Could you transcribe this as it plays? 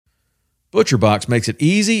ButcherBox makes it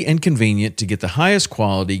easy and convenient to get the highest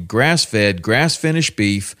quality grass-fed, grass-finished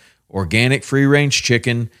beef, organic free-range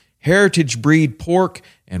chicken, heritage breed pork,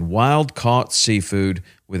 and wild-caught seafood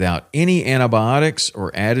without any antibiotics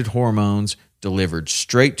or added hormones, delivered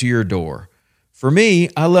straight to your door. For me,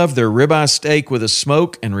 I love their ribeye steak with a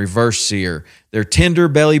smoke and reverse sear, their tender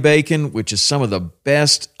belly bacon, which is some of the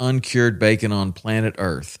best uncured bacon on planet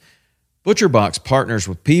Earth. ButcherBox partners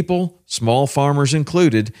with people, small farmers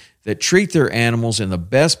included, that treat their animals in the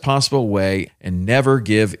best possible way and never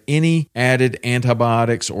give any added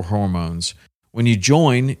antibiotics or hormones. When you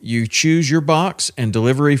join, you choose your box and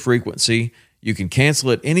delivery frequency. You can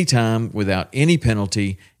cancel at any time without any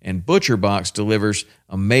penalty, and ButcherBox delivers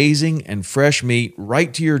amazing and fresh meat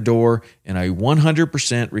right to your door in a 100%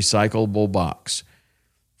 recyclable box.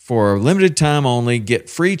 For a limited time only,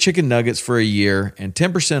 get free chicken nuggets for a year and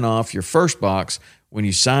 10% off your first box when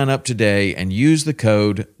you sign up today and use the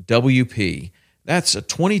code WP. That's a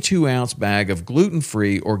 22-ounce bag of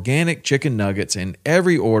gluten-free organic chicken nuggets in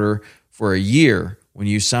every order for a year when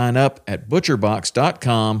you sign up at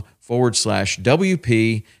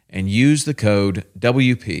butcherbox.com/WP and use the code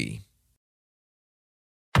WP.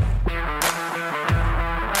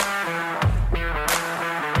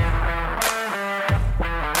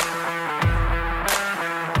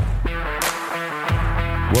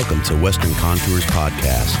 Welcome to Western Contours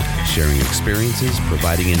Podcast, sharing experiences,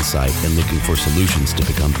 providing insight, and looking for solutions to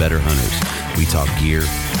become better hunters. We talk gear,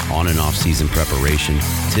 on and off season preparation,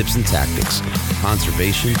 tips and tactics,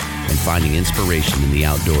 conservation, and finding inspiration in the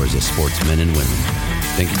outdoors as sportsmen and women.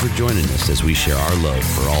 Thank you for joining us as we share our love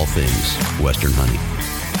for all things Western hunting.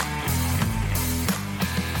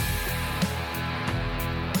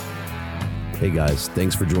 Hey guys,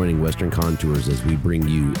 thanks for joining Western Contours as we bring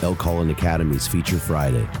you Elk Calling Academy's Feature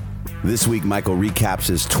Friday. This week, Michael recaps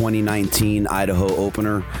his 2019 Idaho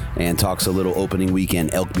opener and talks a little opening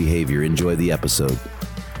weekend elk behavior. Enjoy the episode.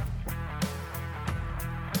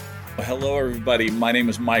 Hello, everybody. My name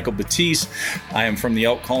is Michael Batiste. I am from the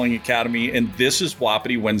Elk Calling Academy, and this is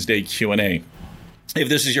Wapiti Wednesday Q&A. If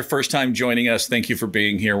this is your first time joining us, thank you for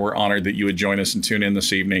being here. We're honored that you would join us and tune in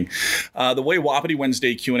this evening. The way Wapiti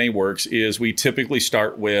Wednesday Q&A works is we typically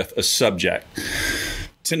start with a subject.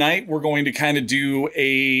 Tonight, we're going to kind of do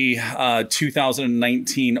a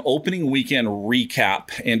 2019 opening weekend recap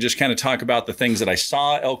and just kind of talk about the things that I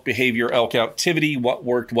saw, elk behavior, elk activity, what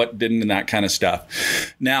worked, what didn't, and that kind of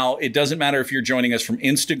stuff. Now, it doesn't matter if you're joining us from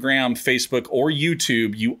Instagram, Facebook, or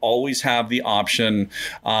YouTube. You always have the option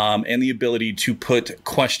and the ability to put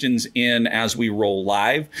questions in as we roll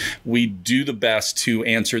live. We do the best to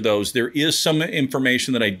answer those. There is some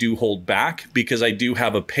information that I do hold back because I do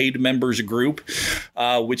have a paid members group,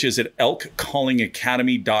 which is at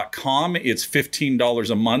elkcallingacademy.com. It's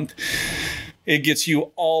 $15 a month. It gets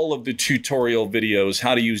you all of the tutorial videos,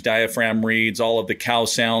 how to use diaphragm reeds, all of the cow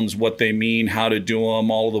sounds, what they mean, how to do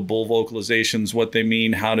them, all of the bull vocalizations, what they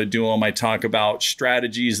mean, how to do them. I talk about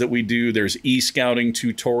strategies that we do. There's e-scouting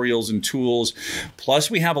tutorials and tools.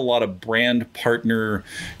 Plus, we have a lot of brand partner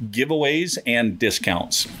giveaways and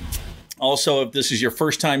discounts. Also, if this is your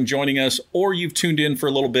first time joining us or you've tuned in for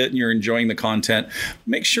a little bit and you're enjoying the content,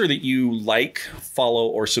 make sure that you like, follow,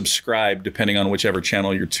 or subscribe, depending on whichever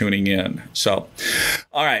channel you're tuning in. So,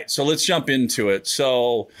 all right, so let's jump into it.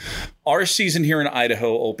 So our season here in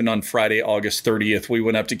Idaho opened on Friday, August 30th. We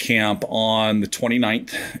went up to camp on the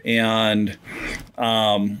 29th, and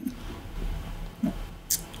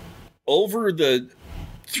over the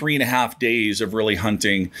 3.5 days of really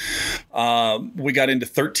hunting, we got into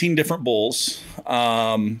 13 different bulls.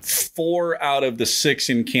 4 out of the 6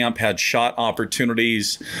 in camp had shot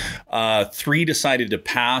opportunities. 3 decided to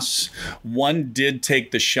pass. 1 did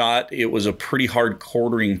take the shot. It was a pretty hard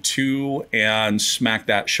quartering 2 and smacked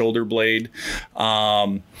that shoulder blade.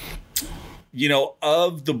 You know,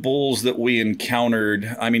 of the bulls that we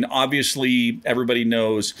encountered, I mean, obviously everybody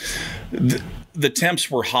knows the temps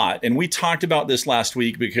were hot. And we talked about this last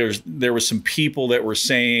week because there was some people that were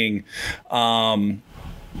saying, you know,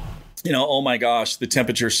 oh my gosh, the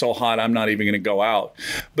temperature's so hot, I'm not even going to go out.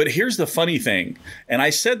 But here's the funny thing, and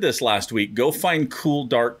I said this last week, go find cool,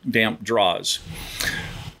 dark, damp draws.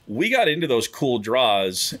 We got into those cool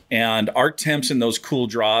draws, and our temps in those cool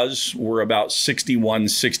draws were about 61,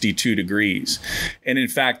 62 degrees. And in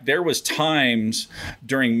fact, there was times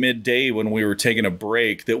during midday when we were taking a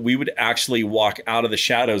break that we would actually walk out of the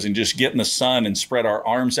shadows and just get in the sun and spread our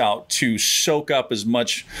arms out to soak up as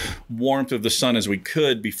much warmth of the sun as we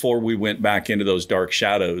could before we went back into those dark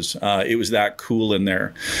shadows. It was that cool in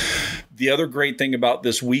there. The other great thing about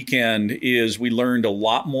this weekend is we learned a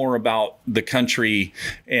lot more about the country.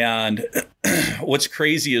 And what's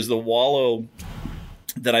crazy is the wallow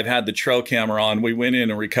that I've had the trail camera on, we went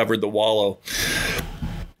in and recovered the wallow.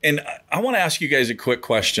 And I want to ask you guys a quick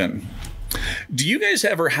question. Do you guys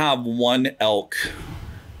ever have one elk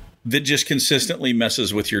that just consistently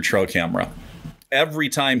messes with your trail camera every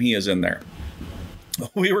time he is in there?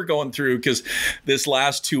 We were going through, because this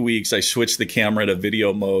last 2 weeks I switched the camera to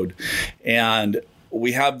video mode, and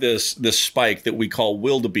we have this spike that we call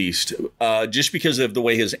wildebeest, just because of the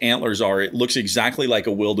way his antlers are. It looks exactly like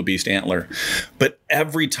a wildebeest antler. But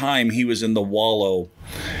every time he was in the wallow,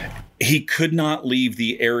 he could not leave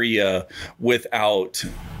the area without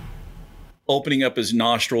opening up his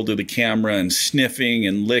nostril to the camera and sniffing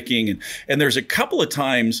and licking. And there's a couple of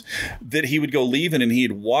times that he would go leaving and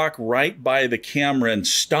he'd walk right by the camera and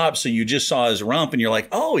stop. So you just saw his rump and you're like,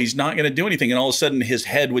 oh, he's not going to do anything. And all of a sudden his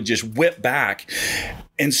head would just whip back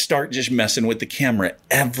and start just messing with the camera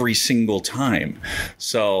every single time.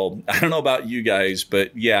 So I don't know about you guys,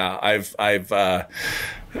 but yeah,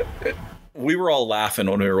 we were all laughing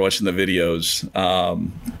when we were watching the videos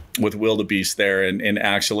with wildebeest there, and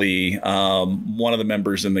actually one of the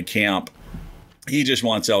members in the camp, he just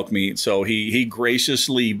wants elk meat, so he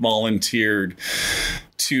graciously volunteered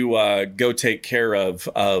to go take care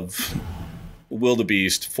of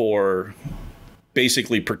wildebeest for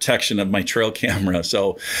basically protection of my trail camera.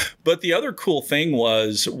 So, but the other cool thing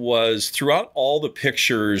was throughout all the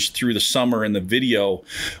pictures through the summer and the video,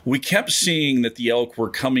 we kept seeing that the elk were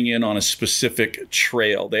coming in on a specific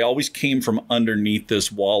trail. They always came from underneath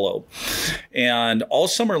this wallow. And all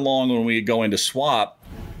summer long when we would go into swap,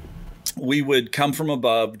 we would come from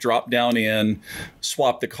above, drop down in,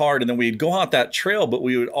 swap the card, and then we'd go out that trail, but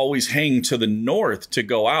we would always hang to the north to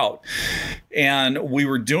go out. And we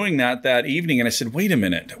were doing that evening, and I said, wait a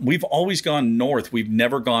minute, we've always gone north. We've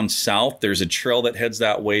never gone south. There's a trail that heads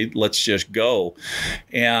that way. Let's just go.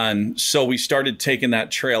 And so we started taking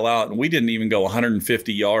that trail out, and we didn't even go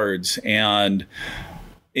 150 yards. And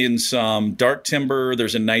in some dark timber,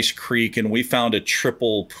 there's a nice creek, and we found a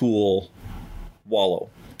triple pool wallow.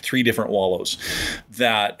 3 different wallows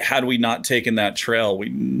that, had we not taken that trail, we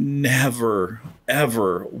never,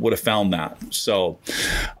 ever would have found that. So,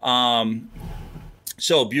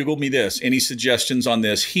 so bugle me this. Any suggestions on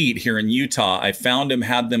this heat here in Utah? I found him,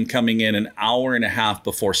 had them coming in an hour and a half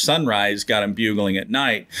before sunrise, got him bugling at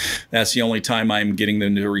night. That's the only time I'm getting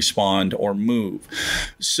them to respond or move.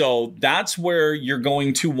 So that's where you're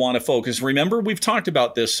going to want to focus. Remember, we've talked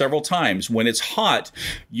about this several times. When it's hot,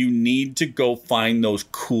 you need to go find those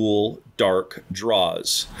cool, dark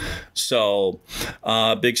draws. So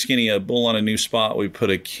Big Skinny, a bull on a new spot, we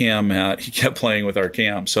put a cam at. He kept playing with our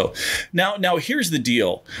cam. So now here's the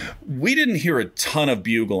deal. We didn't hear a ton of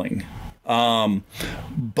bugling,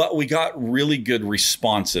 but we got really good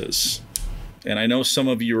responses. And I know some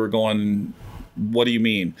of you are going, what do you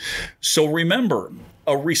mean? So remember,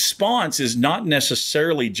 a response is not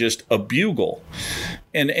necessarily just a bugle.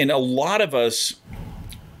 And a lot of us,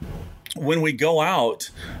 when we go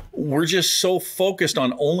out, we're just so focused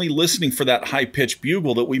on only listening for that high-pitched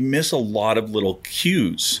bugle that we miss a lot of little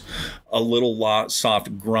cues, a little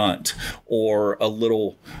soft grunt, or a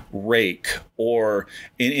little rake, or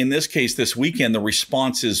in this case, this weekend, the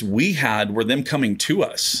responses we had were them coming to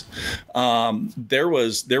us. There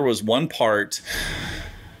was one part.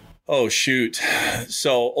 Oh shoot!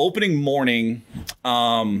 So opening morning.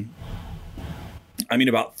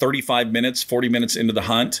 About 35 minutes, 40 minutes into the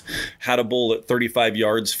hunt, had a bull at 35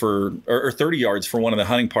 yards or 30 yards for one of the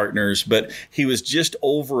hunting partners, but he was just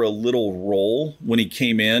over a little roll when he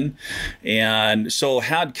came in. And so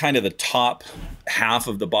had kind of the top half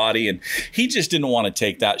of the body, and he just didn't want to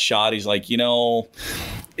take that shot. He's like,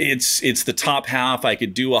 it's the top half. I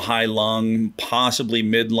could do a high lung, possibly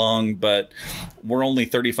mid lung, but we're only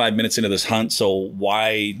 35 minutes into this hunt, so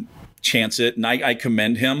why chance it? And I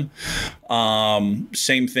commend him.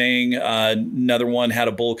 Same thing. Another one had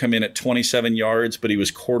a bull come in at 27 yards, but he was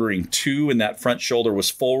quartering 2, and that front shoulder was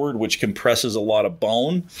forward, which compresses a lot of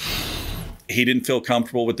bone. He didn't feel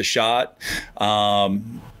comfortable with the shot. The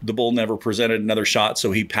bull never presented another shot,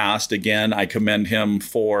 so he passed again. I commend him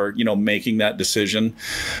for, making that decision.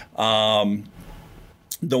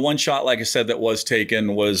 The one shot, like I said, that was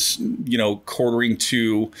taken was, quartering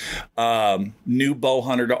to new bow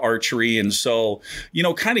hunter to archery. And so,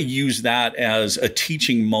 kind of use that as a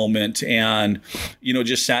teaching moment and,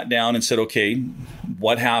 just sat down and said, okay,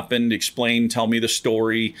 what happened? Explain, tell me the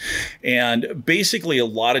story. And basically a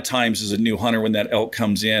lot of times as a new hunter, when that elk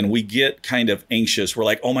comes in, we get kind of anxious. We're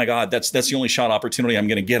like, oh my God, that's the only shot opportunity I'm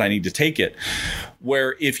going to get. I need to take it.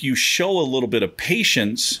 Where if you show a little bit of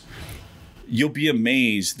patience, you'll be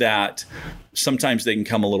amazed that sometimes they can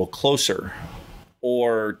come a little closer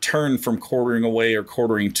or turn from quartering away or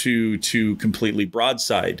quartering to completely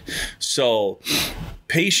broadside. So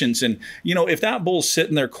patience. And, if that bull's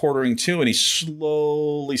sitting there quartering to and he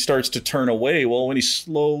slowly starts to turn away, well, when he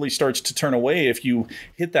slowly starts to turn away, if you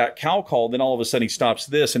hit that cow call, then all of a sudden he stops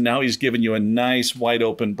this. And now he's giving you a nice wide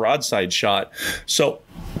open broadside shot. So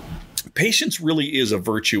patience really is a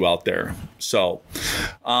virtue out there. So,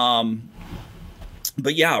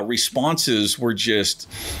 but yeah, responses were just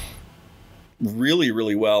really,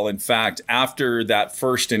 really well. In fact, after that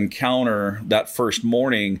first encounter, that first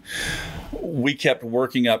morning, we kept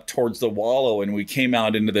working up towards the wallow and we came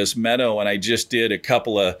out into this meadow, and I just did a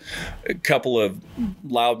couple of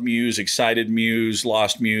loud mews, excited mews,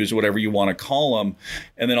 lost mews, whatever you want to call them.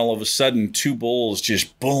 And then all of a sudden 2 bulls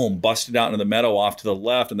just boom, busted out into the meadow off to the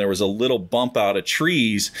left. And there was a little bump out of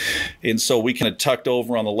trees. And so we kind of tucked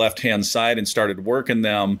over on the left-hand side and started working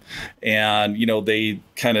them. And, they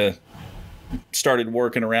kind of started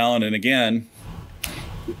working around. And again,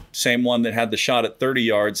 same one that had the shot at 30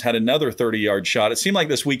 yards had another 30-yard shot. It seemed like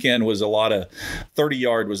this weekend was a lot of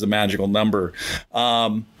 30-yard was the magical number.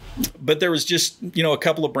 But there was just, a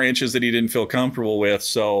couple of branches that he didn't feel comfortable with.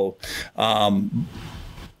 So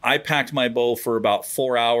I packed my bow for about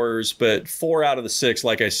 4 hours, but 4 out of the 6,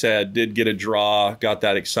 like I said, did get a draw, got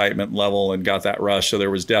that excitement level and got that rush. So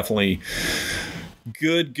there was definitely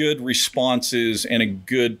good responses and a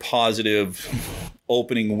good positive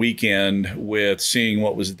opening weekend with seeing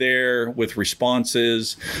what was there with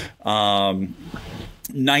responses.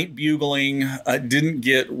 Night bugling didn't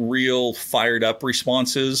get real fired up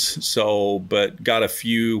responses, but got a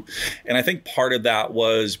few. And I think part of that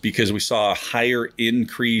was because we saw a higher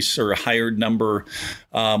increase or a higher number.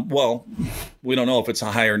 Well, we don't know if it's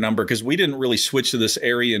a higher number because we didn't really switch to this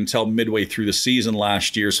area until midway through the season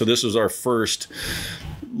last year. So this was our first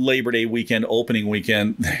Labor Day weekend, opening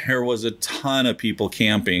weekend. There was a ton of people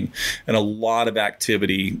camping and a lot of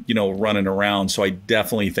activity, running around. So I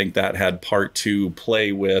definitely think that had part to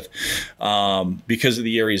play with, because of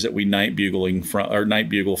the areas that we night bugle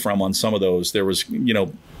from on some of those. There was,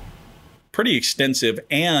 pretty extensive,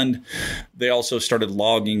 and they also started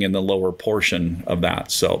logging in the lower portion of that.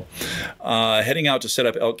 So heading out to set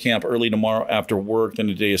up elk camp early tomorrow after work, then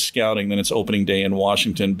a day of scouting, then it's opening day in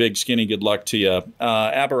Washington. Big Skinny, good luck to you.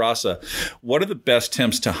 Abarasa, what are the best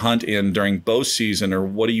temps to hunt in during bow season, or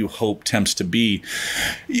what do you hope temps to be?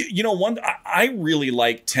 I really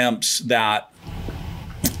like temps that,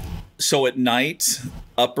 so at night,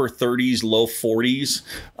 upper 30s, low 40s.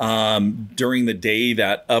 During the day,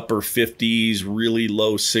 that upper 50s, really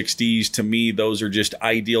low 60s. To me, those are just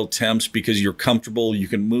ideal temps because you're comfortable. You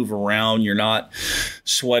can move around. You're not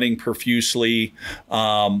sweating profusely.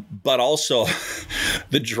 But also,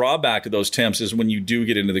 the drawback of those temps is when you do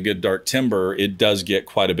get into the good dark timber, it does get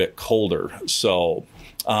quite a bit colder. So,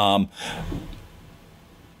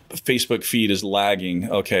 Facebook feed is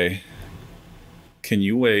lagging. Okay. Can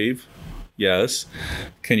you wave? Yes.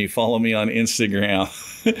 Can you follow me on Instagram?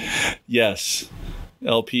 Yes.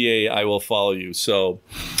 LPA, I will follow you. So,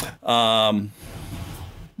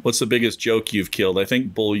 what's the biggest joke you've killed? I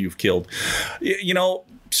think bull you've killed.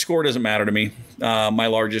 Score doesn't matter to me. My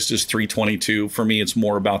largest is 322. For me, it's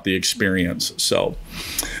more about the experience. So,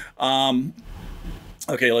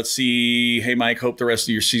 okay, let's see. Hey, Mike, hope the rest of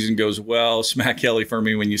your season goes well. Smack Kelly for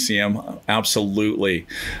me when you see him. Absolutely.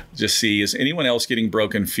 Just see, is anyone else getting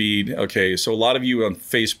broken feed? Okay, so a lot of you on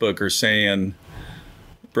Facebook are saying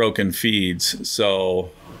broken feeds.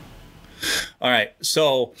 So, all right.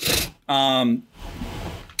 So,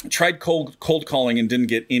 tried cold calling and didn't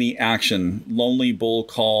get any action. Lonely bull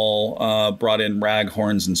call, brought in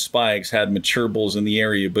raghorns and spikes, had mature bulls in the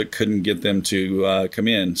area, but couldn't get them to come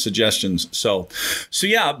in. Suggestions. So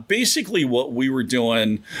yeah, basically what we were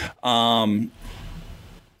doing, we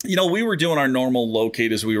were doing our normal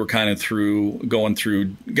locate as we were kind of going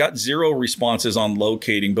through, got 0 responses on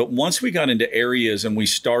locating. But once we got into areas and we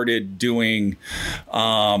started doing,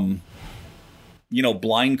 blind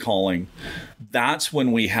calling, that's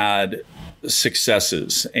when we had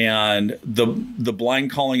successes, and the blind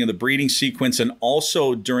calling of the breeding sequence, and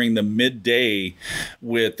also during the midday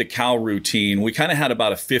with the cow routine, we kind of had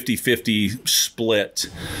about a 50-50 split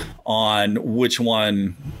on which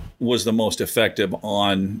one was the most effective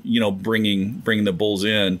on, bringing the bulls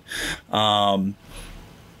in.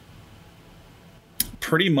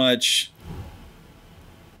 Pretty much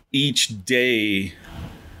each day,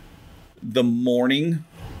 the morning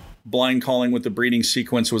blind calling with the breeding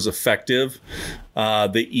sequence was effective.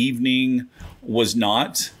 The evening was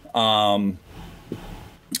not.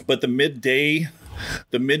 But the midday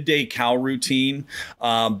cow routine,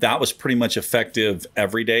 that was pretty much effective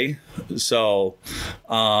every day. So,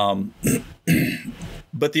 but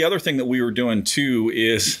the other thing that we were doing too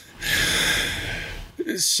is,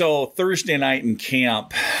 so Thursday night in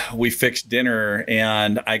camp, we fixed dinner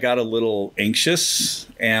and I got a little anxious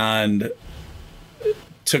and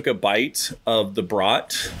took a bite of the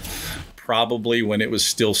brat, probably when it was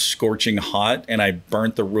still scorching hot, and I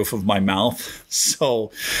burnt the roof of my mouth.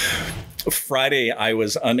 So Friday, I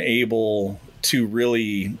was unable to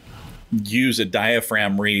really use a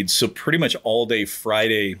diaphragm reed. So pretty much all day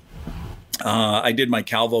Friday, I did my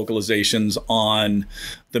cow vocalizations on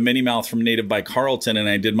the Mini Mouth from Native by Carlton, and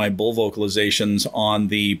I did my bull vocalizations on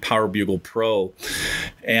the Power Bugle Pro.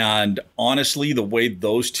 And honestly, the way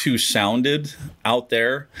those two sounded out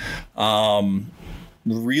there,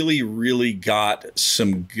 really, really got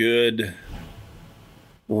some good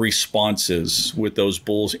responses with those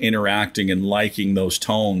bulls interacting and liking those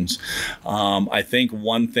tones. I think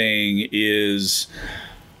one thing is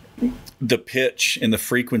the pitch and the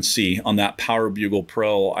frequency on that Power Bugle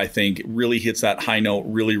Pro, I think really hits that high note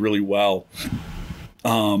really, really well.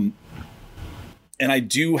 And I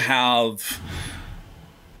do have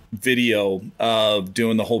video of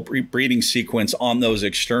doing the whole breeding sequence on those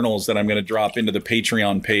externals that I'm going to drop into the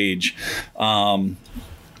Patreon page. I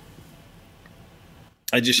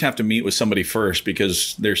just have to meet with somebody first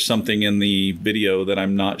because there's something in the video that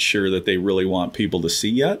I'm not sure that they really want people to see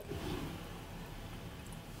yet.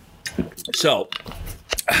 So,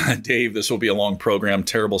 Dave, this will be a long program.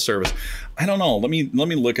 Terrible service. I don't know. Let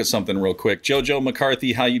me look at something real quick. Jojo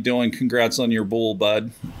McCarthy, how you doing? Congrats on your bull,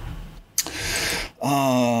 bud.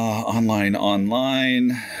 Online.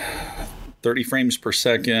 30 frames per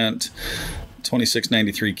second.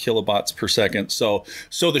 2693 kilobytes per second. So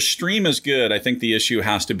the stream is good. I think the issue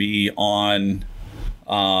has to be on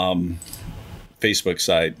Facebook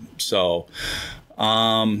side. So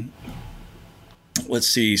let's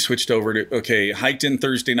see, switched over to, okay, hiked in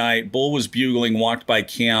Thursday night. Bull was bugling, walked by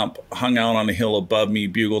camp, hung out on a hill above me,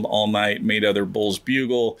 bugled all night, made other bulls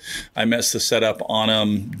bugle. I messed the setup on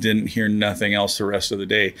him, didn't hear nothing else the rest of the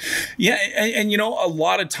day. Yeah, and a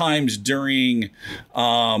lot of times during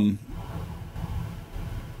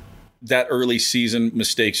that early season,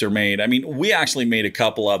 mistakes are made. I mean, we actually made a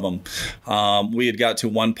couple of them. We had got to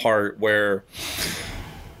one part where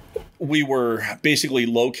we were basically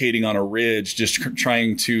locating on a ridge, just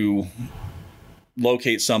trying to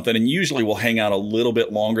locate something. And usually we'll hang out a little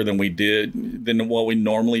bit longer than what we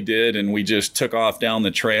normally did. And we just took off down the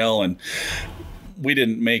trail, and we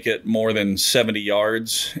didn't make it more than 70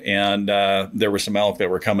 yards. And there were some elk that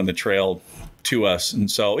were coming the trail to us.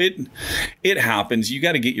 And so it happens. You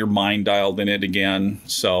got to get your mind dialed in it again.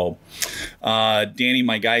 So Danny,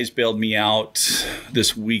 my guys bailed me out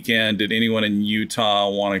this weekend. Did anyone in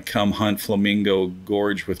Utah want to come hunt Flamingo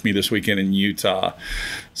Gorge with me this weekend in Utah?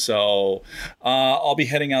 So I'll be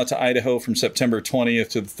heading out to Idaho from September 20th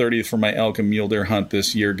to the 30th for my elk and mule deer hunt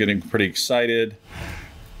this year. Getting pretty excited.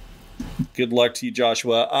 Good luck to you,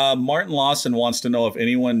 Joshua. Martin Lawson wants to know if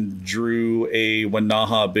anyone drew a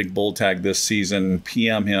Wanaha big bull tag this season.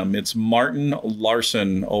 PM him. It's Martin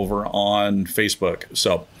Larson over on Facebook.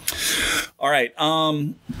 So, all right.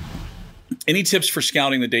 Any tips for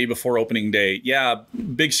scouting the day before opening day? Yeah,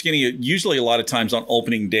 Big Skinny, usually a lot of times on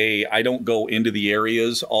opening day, I don't go into the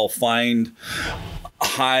areas. I'll find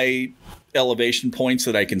high elevation points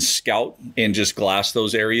that I can scout and just glass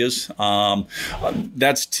those areas.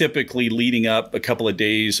 That's typically leading up a couple of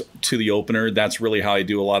days to the opener. That's really how I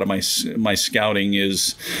do a lot of my scouting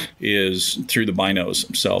is through the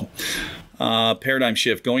binos. So paradigm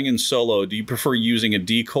shift, going in solo. Do you prefer using a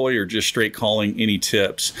decoy or just straight calling? Any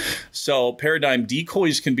tips? So paradigm,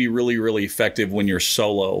 decoys can be really, really effective when you're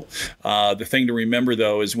solo. The thing to remember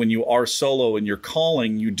though is when you are solo and you're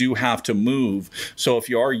calling, you do have to move. So if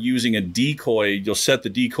you are using a decoy, you'll set the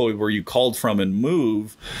decoy where you called from and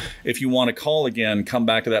move. If you want to call again, come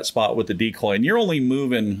back to that spot with the decoy, and you're only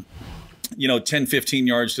moving 10, 15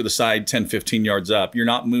 yards to the side, 10, 15 yards up. You're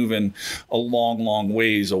not moving a long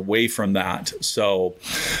ways away from that. So,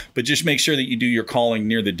 but just make sure that you do your calling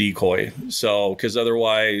near the decoy. So, because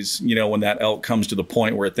otherwise, when that elk comes to the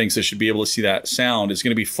point where it thinks it should be able to see that sound, it's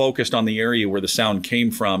going to be focused on the area where the sound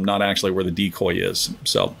came from, not actually where the decoy is.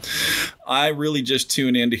 So, I really just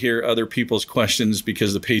tune in to hear other people's questions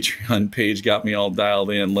because the Patreon page got me all dialed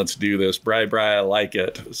in. Let's do this. Bri, I like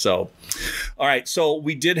it. So, all right. So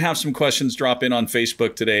we did have some questions drop in on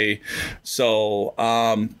Facebook today. So,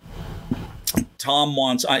 Tom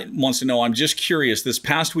wants to know, I'm just curious, this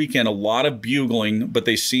past weekend, a lot of bugling, but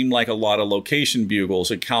they seem like a lot of location bugles.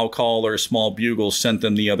 A cow call or a small bugle sent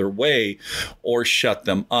them the other way or shut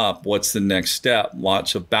them up. What's the next step?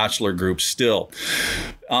 Lots of bachelor groups still.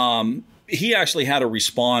 He actually had a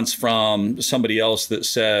response from somebody else that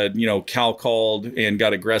said, cow called and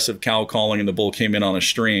got aggressive cow calling and the bull came in on a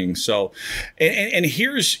string. So, and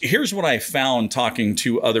here's what I found talking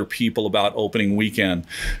to other people about opening weekend.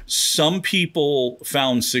 Some people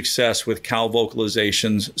found success with cow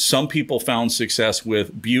vocalizations. Some people found success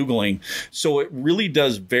with bugling. So it really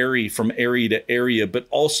does vary from area to area, but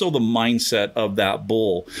also the mindset of that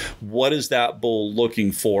bull. What is that bull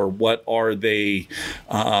looking for? What are they,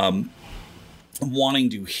 wanting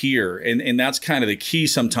to hear? And that's kind of the key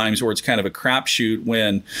sometimes, where it's kind of a crapshoot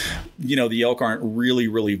when, the elk aren't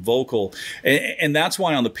really vocal. And that's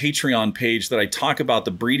why on the Patreon page that I talk about the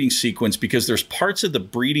breeding sequence, because there's parts of the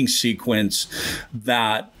breeding sequence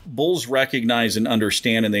that bulls recognize and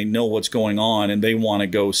understand, and they know what's going on and they want to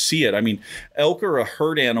go see it. I mean, elk are a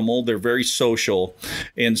herd animal. They're very social.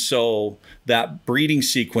 And so that breeding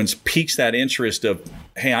sequence piques that interest of,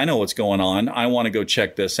 hey, I know what's going on. I want to go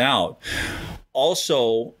check this out.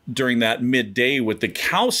 Also, during that midday with the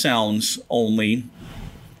cow sounds only,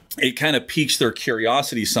 it kind of piques their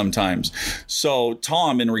curiosity sometimes. So,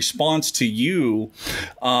 Tom, in response to you,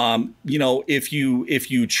 if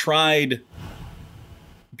you tried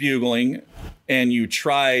bugling and you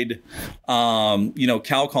tried,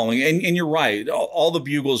 cow calling, and you're right, all the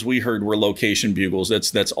bugles we heard were location bugles.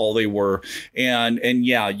 That's all they were. And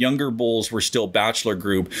yeah, younger bulls were still bachelor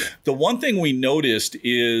group. The one thing we noticed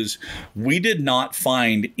is we did not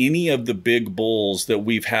find any of the big bulls that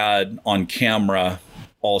we've had on camera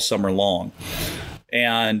all summer long.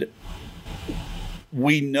 And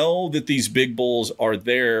we know that these big bulls are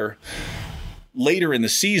there later in the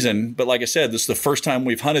season, but like I said, this is the first time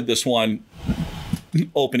we've hunted this one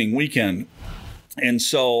opening weekend. And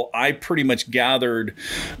so I pretty much gathered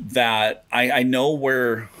that I know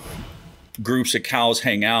where groups of cows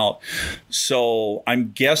hang out. So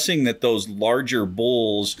I'm guessing that those larger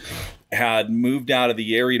bulls had moved out of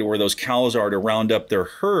the area to where those cows are to round up their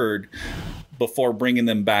herd before bringing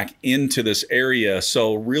them back into this area.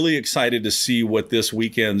 So really excited to see what this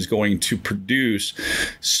weekend's going to produce,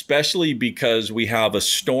 especially because we have a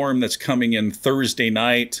storm that's coming in Thursday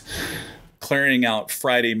night, clearing out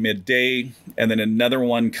Friday midday, and then another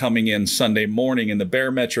one coming in Sunday morning. And the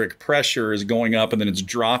barometric pressure is going up, and then it's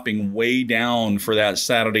dropping way down for that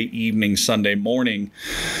Saturday evening, Sunday morning.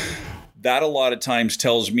 That a lot of times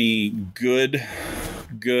tells me good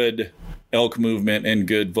elk movement and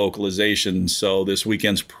good vocalization. So this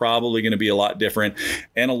weekend's probably going to be a lot different.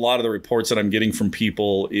 And a lot of the reports that I'm getting from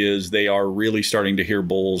people is they are really starting to hear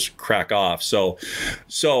bulls crack off. So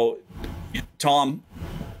Tom,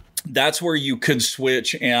 that's where you could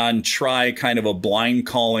switch and try kind of a blind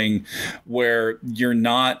calling where you're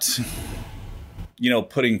not,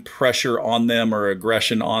 putting pressure on them or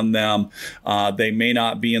aggression on them. They may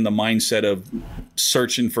not be in the mindset of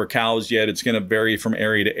searching for cows yet. It's going to vary from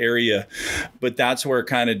area to area, but that's where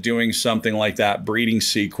kind of doing something like that breeding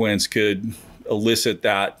sequence could elicit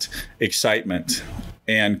that excitement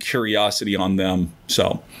and curiosity on them.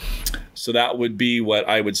 So that would be what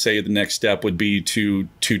I would say the next step would be to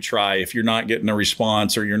try. If you're not getting a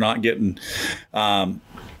response or you're not getting,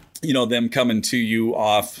 them coming to you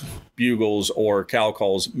off bugles or cow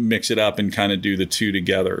calls, mix it up and kind of do the two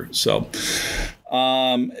together. So,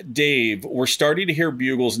 Dave, we're starting to hear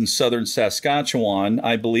bugles in southern Saskatchewan.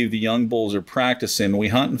 I believe the young bulls are practicing. We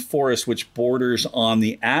hunt in forest which borders on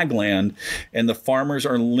the ag land, and the farmers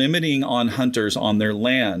are limiting on hunters on their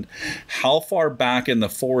land. How far back in the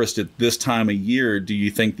forest at this time of year do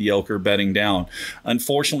you think the elk are bedding down?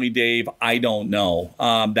 Unfortunately, Dave, I don't know.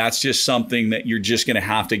 That's just something that you're just going to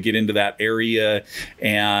have to get into that area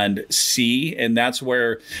and see. And that's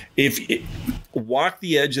where walk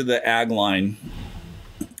the edge of the ag line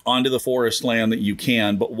onto the forest land that you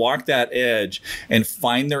can, but walk that edge and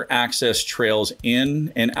find their access trails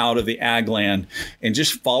in and out of the ag land and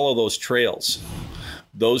just follow those trails.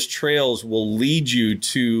 those trails will lead you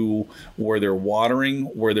to where they're watering,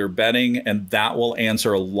 where they're bedding, and that will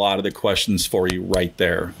answer a lot of the questions for you right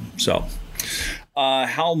there. So,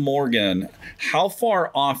 Hal Morgan, how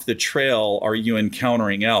far off the trail are you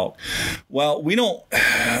encountering elk? Well, we don't,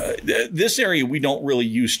 this area, we don't really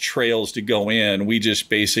use trails to go in. We just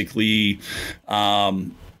basically,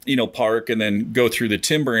 park and then go through the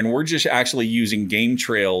timber, and we're just actually using game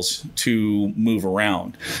trails to move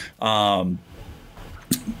around.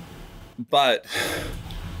 But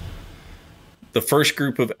the first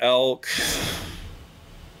group of elk,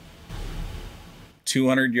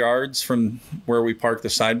 200 yards from where we parked the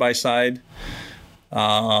side-by-side.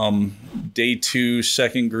 Day 2,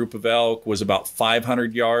 second group of elk was about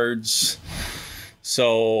 500 yards.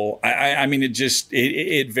 So, I mean,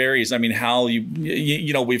 it varies. I mean, how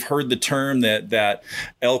we've heard the term that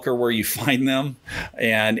elk are where you find them.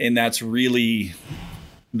 And that's really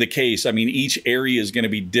the case. I mean, each area is going to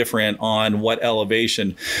be different on what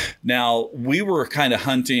elevation. Now, we were kind of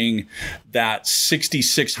hunting that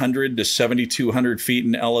 6,600 to 7,200 feet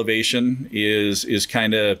in elevation is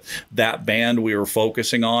kind of that band we were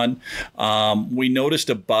focusing on. We noticed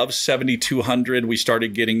above 7,200, we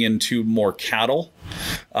started getting into more cattle.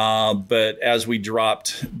 But as we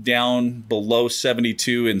dropped down below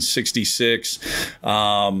 72 and 66,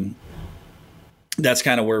 that's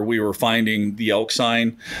kind of where we were finding the elk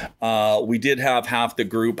sign. We did have half the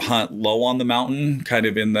group hunt low on the mountain, kind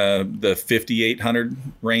of in the 5,800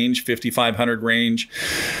 range, 5,500 range.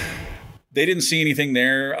 They didn't see anything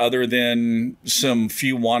there other than some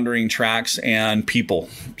few wandering tracks and people.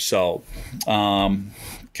 So,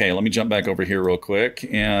 okay, let me jump back over here real quick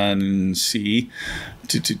and see.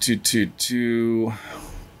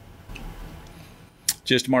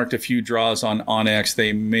 Just marked a few draws on Onyx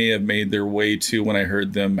they may have made their way to when I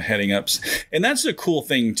heard them heading up. And that's a cool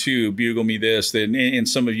thing too, Bugle Me This, and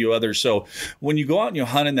some of you others. So when you go out and you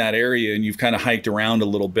hunt in that area and you've kind of hiked around a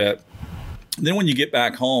little bit, then when you get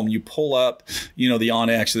back home, you pull up, the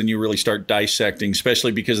Onyx, and then you really start dissecting,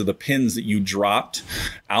 especially because of the pins that you dropped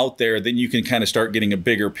out there. Then you can kind of start getting a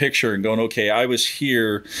bigger picture and going, okay, I was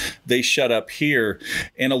here, they shut up here.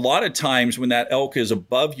 And a lot of times when that elk is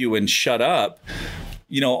above you and shut up,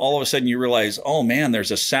 all of a sudden you realize, oh man,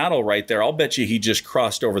 there's a saddle right there. I'll bet you he just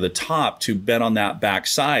crossed over the top to bed on that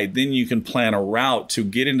backside. Then you can plan a route to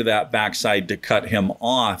get into that backside to cut him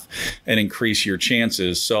off and increase your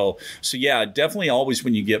chances. So yeah, definitely always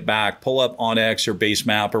when you get back, pull up Onyx or Base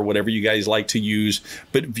Map or whatever you guys like to use,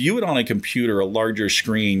 but view it on a computer, a larger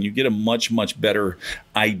screen. You get a much, much better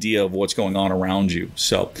idea of what's going on around you.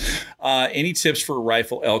 So any tips for a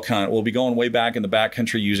rifle elk hunt? We'll be going way back in the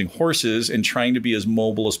backcountry using horses and trying to be as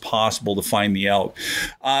mobile as possible to find the elk.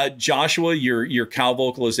 Joshua, your cow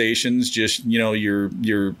vocalizations, just,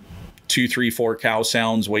 your 2, 3, 4 cow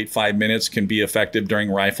sounds, wait 5 minutes, can be effective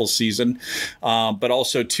during rifle season. But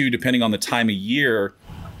also too, depending on the time of year,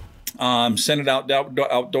 send it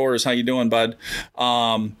outdoors. How you doing, bud?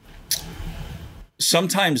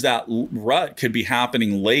 Sometimes that rut could be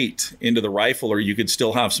happening late into the rifle, or you could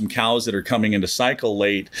still have some cows that are coming into cycle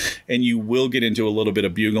late, and you will get into a little bit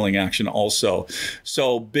of bugling action also.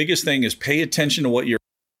 So biggest thing is pay attention to what you're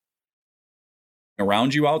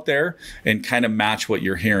around you out there and kind of match what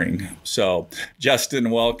you're hearing. So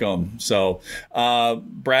Justin, welcome. So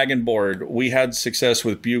bragging board, we had success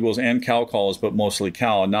with bugles and cow calls, but mostly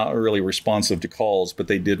cow, not really responsive to calls, but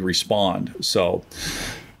they did respond. So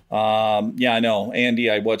yeah, I know. Andy,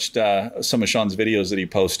 I watched some of Sean's videos that he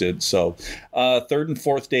posted. So third and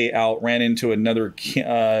fourth day out, ran into another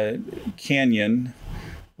canyon,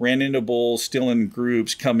 ran into bulls still in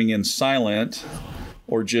groups coming in silent,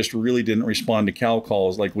 or just really didn't respond to cow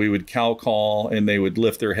calls. Like we would cow call and they would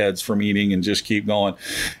lift their heads from eating and just keep going.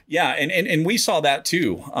 Yeah, and we saw that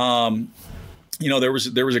too. There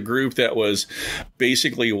was a group that was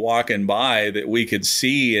basically walking by that we could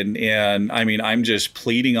see, and I mean, I'm just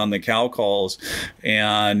pleading on the cow calls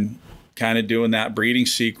and kind of doing that breeding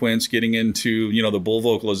sequence, getting into, the bull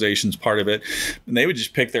vocalizations part of it. And they would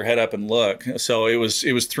just pick their head up and look. So it was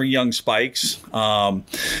 3 young spikes.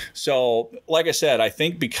 So like I said, I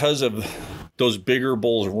think because of those bigger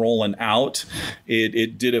bulls rolling out,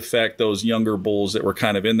 it did affect those younger bulls that were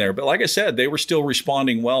kind of in there. But like I said, they were still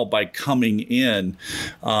responding well by coming in.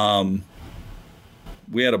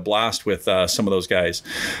 We had a blast with some of those guys.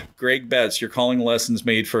 Greg Betts, your calling lessons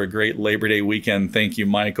made for a great Labor Day weekend. Thank you,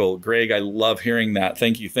 Michael. Greg, I love hearing that.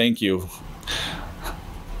 Thank you.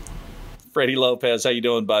 Freddie Lopez, how you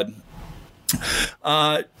doing, bud?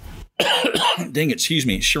 Dang it, excuse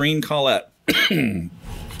me. Shireen Collette.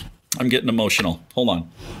 I'm getting emotional. Hold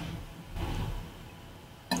on.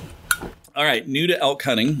 All right, new to elk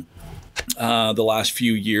hunting. The last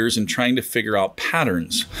few years and trying to figure out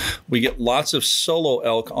patterns. We get lots of solo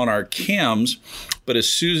elk on our cams, but as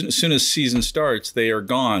soon as season starts, they are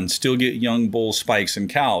gone. Still get young bulls, spikes, and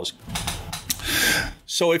cows.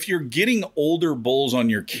 So if you're getting older bulls on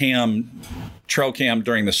your trail cam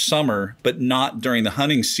during the summer, but not during the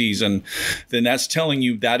hunting season, then that's telling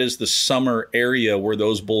you that is the summer area where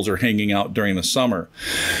those bulls are hanging out during the summer.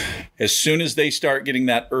 As soon as they start getting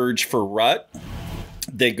that urge for rut,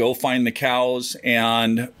 they go find the cows,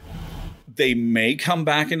 and they may come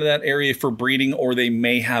back into that area for breeding, or they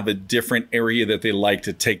may have a different area that they like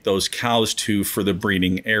to take those cows to for the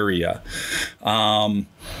breeding area. A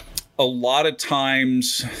lot of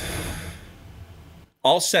times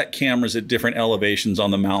I'll set cameras at different elevations on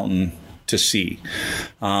the mountain to see.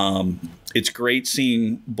 It's great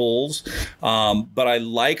seeing bulls, but I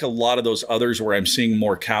like a lot of those others where I'm seeing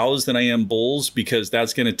more cows than I am bulls, because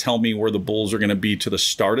that's going to tell me where the bulls are going to be to the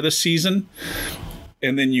start of the season.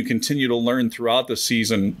 And then you continue to learn throughout the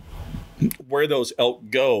season where those elk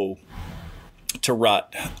go to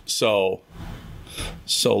rut. So,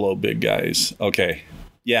 solo big guys. Okay.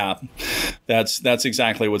 Yeah, that's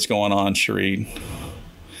exactly what's going on, Shereen.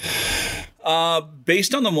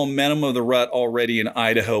 Based on the momentum of the rut already in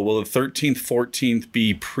Idaho, will the 13th, 14th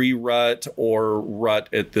be pre-rut or rut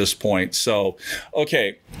at this point? So,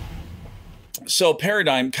 okay. So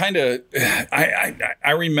paradigm kind of,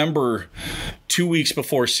 I remember 2 weeks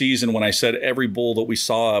before season when I said every bull that we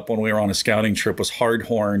saw up when we were on a scouting trip was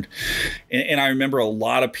hard-horned. And I remember a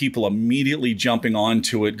lot of people immediately jumping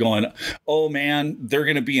onto it going, oh man, they're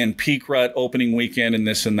going to be in peak rut opening weekend and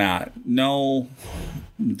this and that. No,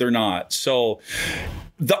 they're not. So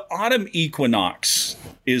the autumn equinox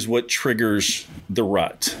is what triggers the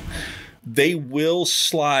rut. They will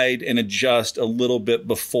slide and adjust a little bit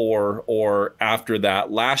before or after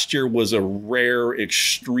that. Last year was a rare,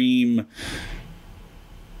 extreme,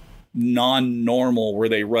 non-normal where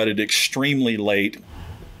they rutted extremely late.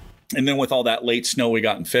 And then with all that late snow we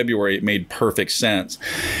got in February, it made perfect sense.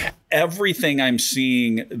 Everything I'm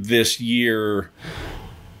seeing this year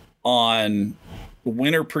on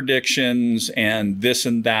winter predictions and this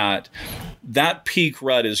and that peak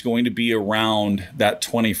rut is going to be around that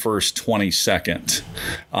 21st,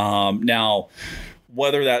 22nd. Now,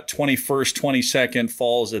 whether that 21st, 22nd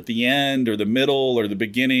falls at the end or the middle or the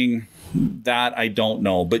beginning, that I don't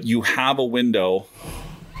know. But you have a window.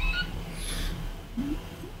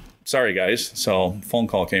 Sorry, guys. So phone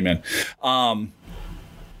call came in.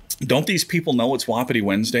 Don't these people know it's Wapiti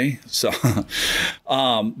Wednesday? So,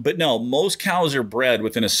 but no, most cows are bred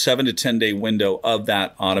within a 7 to 10 day window of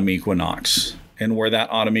that autumn equinox. And where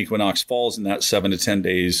that autumn equinox falls in that 7 to 10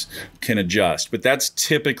 days can adjust. But that's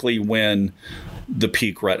typically when the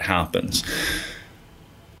peak rut happens.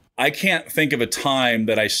 I can't think of a time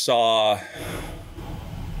that I saw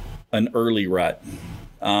an early rut.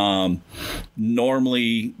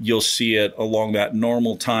 Normally you'll see it along that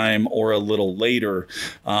normal time or a little later,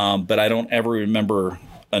 but I don't ever remember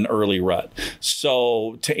an early rut.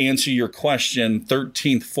 So to answer your question,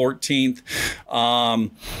 13th,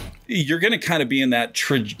 14th, you're going to kind of be in that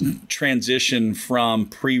transition from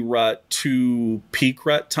pre-rut to peak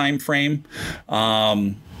rut time frame.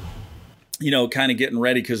 Kind of getting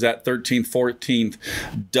ready because that 13th, 14th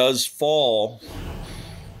does fall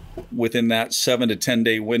within that 7 to 10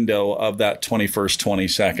 day window of that 21st,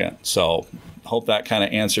 22nd. So hope that kind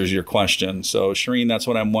of answers your question. So Shereen, that's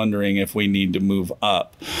what I'm wondering if we need to move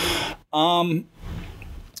up. Not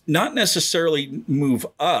necessarily move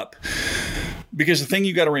up, because the thing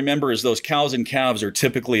you got to remember is those cows and calves are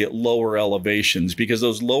typically at lower elevations, because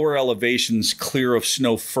those lower elevations clear of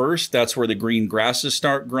snow first. That's where the green grasses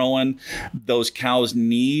start growing. Those cows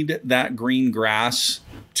need that green grass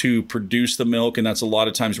to produce the milk, and that's a lot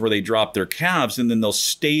of times where they drop their calves, and then they'll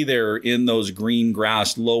stay there in those green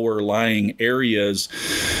grass lower lying areas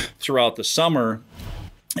throughout the summer,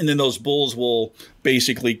 and then those bulls will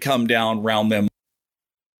basically come down, round them,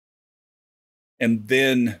 and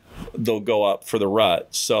then they'll go up for the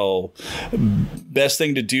rut. So best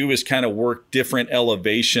thing to do is kind of work different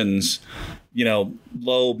elevations,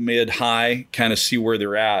 low, mid, high, kind of see where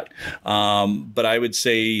they're at. But I would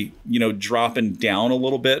say, dropping down a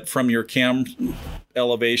little bit from your cam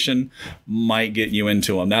elevation might get you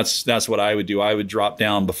into them. That's what I would do. I would drop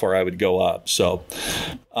down before I would go up. So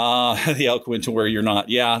the elk went to where you're not.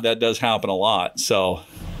 Yeah, that does happen a lot. So,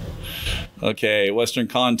 okay, Western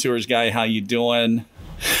Contours guy, how you doing?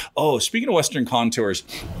 Oh, speaking of Western Contours,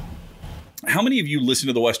 how many of you listen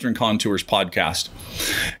to the Western Contours podcast?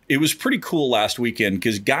 It was pretty cool last weekend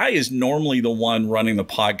because Guy is normally the one running the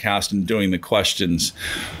podcast and doing the questions.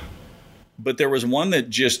 But there was one that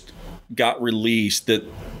just got released that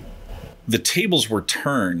the tables were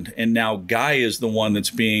turned, and now Guy is the one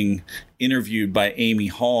that's being interviewed by Amy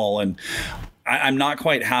Hall. And I'm not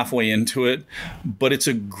quite halfway into it, but it's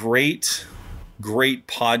a great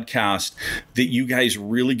podcast that you guys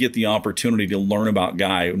really get the opportunity to learn about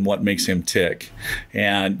Guy and what makes him tick.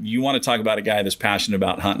 And you want to talk about a guy that's passionate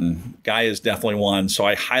about hunting. Guy is definitely one. So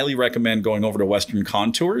I highly recommend going over to Western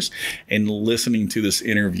Contours and listening to this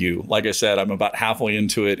interview. Like I said, I'm about halfway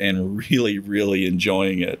into it and really, really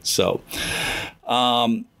enjoying it. So,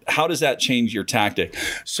 how does that change your tactic?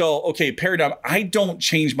 So, okay, Paradigm, I don't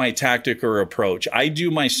change my tactic or approach. I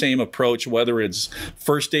do my same approach, whether it's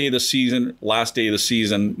first day of the season, last day of the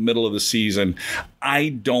season, middle of the season. I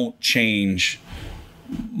don't change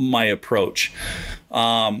my approach.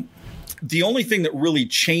 The only thing that really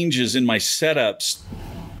changes in my setups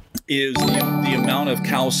is the amount of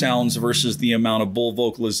cow sounds versus the amount of bull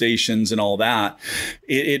vocalizations and all that.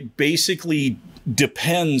 It basically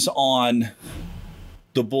depends on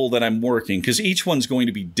the bull that I'm working, because each one's going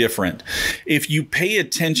to be different. If you pay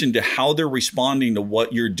attention to how they're responding to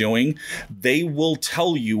what you're doing, they will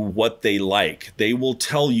tell you what they like. They will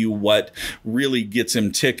tell you what really gets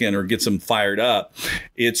them ticking or gets them fired up.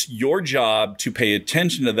 It's your job to pay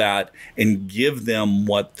attention to that and give them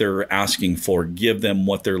what they're asking for, give them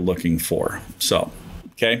what they're looking for. So,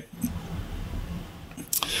 okay.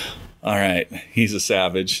 All right. He's a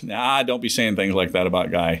savage. Nah, don't be saying things like that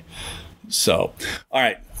about Guy. So, all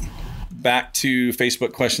right, back to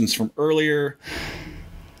Facebook questions from earlier.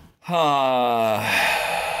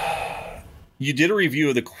 You did a review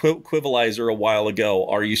of the Quivalizer a while ago.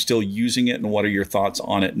 Are you still using it, and what are your thoughts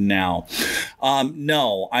on it now?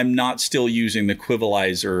 No, I'm not still using the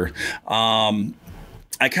Quivalizer.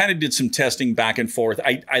 I kind of did some testing back and forth.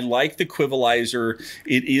 I like the Quivalizer.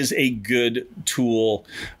 It is a good tool.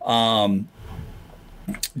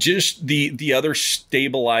 Just the other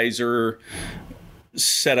stabilizer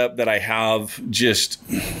setup that I have,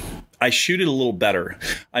 I shoot it a little better.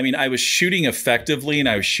 I mean, I was shooting effectively and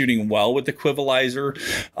I was shooting well with the Quivalizer,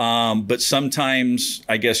 but sometimes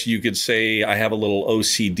I guess you could say I have a little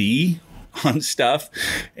OCD on stuff,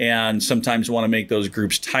 and sometimes want to make those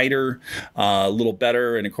groups tighter, a little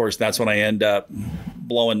better. And of course, that's when I end up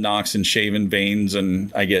blowing nocks and shaving veins,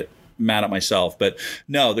 and I get mad at myself. But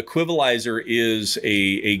no, the Quivalizer is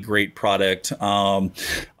a great product.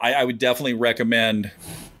 I would definitely recommend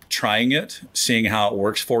trying it, seeing how it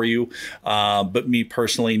works for you. But me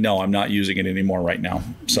personally, no, I'm not using it anymore right now.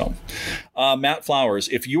 So, Matt Flowers,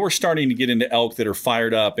 if you are starting to get into elk that are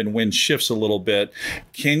fired up and wind shifts a little bit,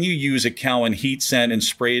 can you use a Cowan heat scent and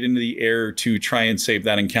spray it into the air to try and save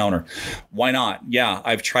that encounter? Why not? Yeah,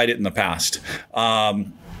 I've tried it in the past.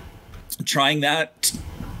 Trying that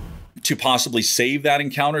to possibly save that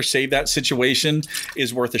encounter, save that situation,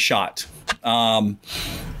 is worth a shot.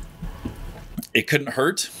 It couldn't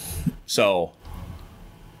hurt. So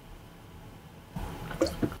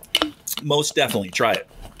most definitely try it.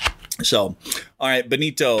 So, all right,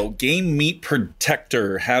 Benito, Game Meat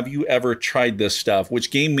Protector. Have you ever tried this stuff? Which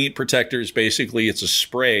Game Meat Protector is basically, it's a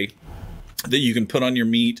spray that you can put on your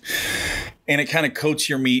meat, and it kind of coats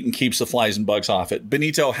your meat and keeps the flies and bugs off it.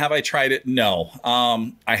 Benito, have I tried it? No,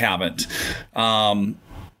 I haven't.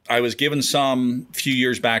 I was given some a few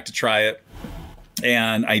years back to try it,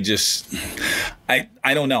 and I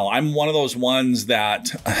don't know. I'm one of those ones that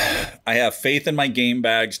I have faith in my game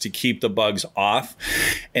bags to keep the bugs off,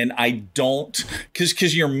 and I don't,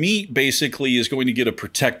 because your meat basically is going to get a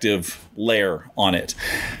protective layer on it.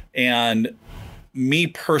 And me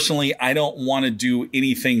personally, I don't want to do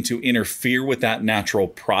anything to interfere with that natural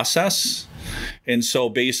process. And so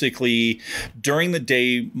basically during the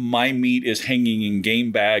day, my meat is hanging in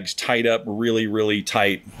game bags tied up really, really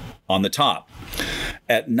tight on the top.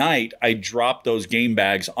 At night, I drop those game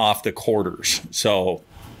bags off the quarters. So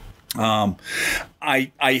I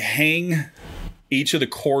hang each of the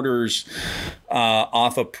quarters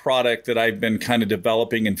off a product that I've been kind of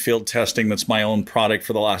developing and field testing. That's my own product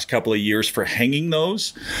for the last couple of years for hanging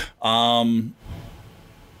those. That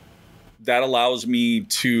allows me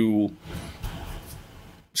to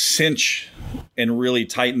cinch and really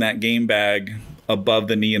tighten that game bag above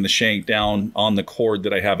the knee and the shank down on the cord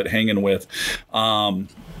that I have it hanging with.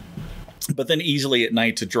 But then easily at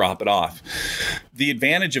night to drop it off. The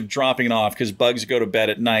advantage of dropping it off, because bugs go to bed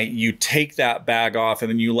at night, you take that bag off and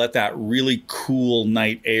then you let that really cool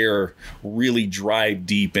night air really drive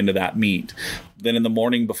deep into that meat. Then in the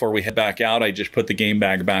morning before we head back out, I just put the game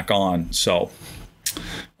bag back on. So,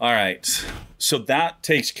 all right. So that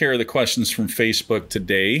takes care of the questions from Facebook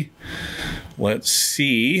today. Let's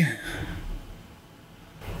see.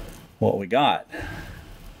 what we got.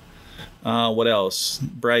 What else?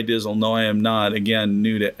 Bri Dizzle, no, I am not. Again,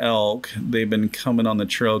 new to elk. They've been coming on the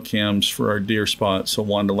trail cams for our deer spot, so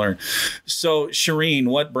wanted to learn. So, Shireen,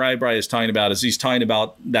 what Bri is talking about is he's talking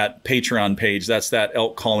about that Patreon page. That's that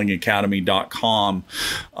elkcallingacademy.com.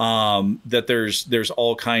 That there's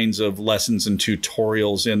all kinds of lessons and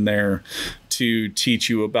tutorials in there to teach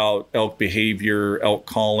you about elk behavior, elk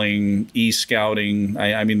calling, e-scouting.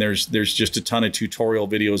 I mean, there's just a ton of tutorial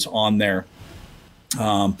videos on there.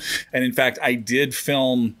 And in fact, I did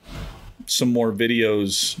film some more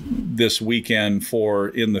videos this weekend for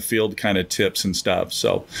in the field kind of tips and stuff.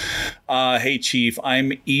 So, hey Chief,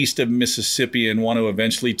 I'm east of Mississippi and want to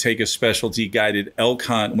eventually take a specialty guided elk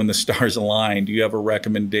hunt when the stars align. Do you have a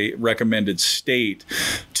recommended state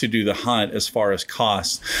to do the hunt as far as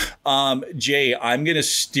costs? Jay, I'm going to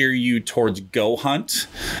steer you towards Go Hunt.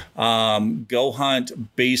 Go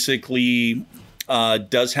Hunt basically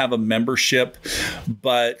does have a membership,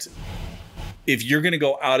 but if you're going to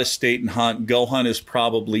go out of state and hunt, Go Hunt is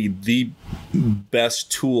probably the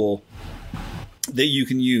best tool that you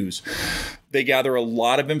can use. They gather a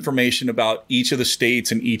lot of information about each of the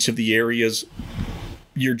states and each of the areas.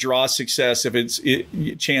 Your draw success,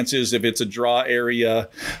 chances if it's a draw area,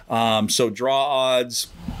 so draw odds,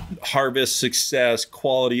 harvest success,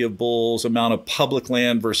 quality of bulls, amount of public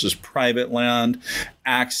land versus private land,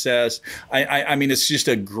 access. I mean, it's just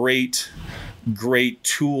a great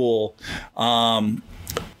tool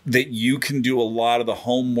that you can do a lot of the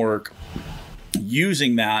homework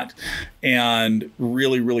using that, and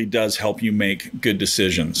really does help you make good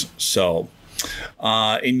decisions. So,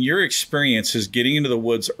 in your experience, is getting into the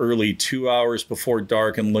woods early, 2 hours before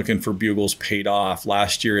dark and looking for bugles paid off?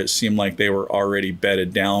 Last year, it seemed like they were already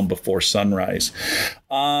bedded down before sunrise.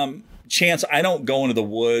 Chance, I don't go into the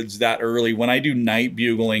woods that early. When I do night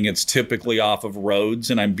bugling, it's typically off of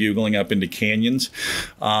roads and I'm bugling up into canyons.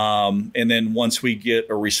 And then once we get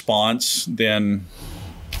a response, then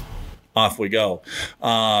off we go.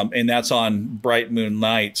 And that's on bright moon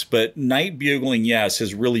nights. But night bugling, yes,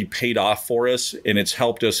 has really paid off for us, and it's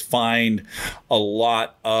helped us find a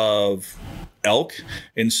lot of elk.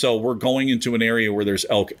 And so we're going into an area where there's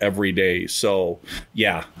elk every day. So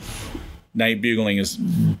yeah, night bugling is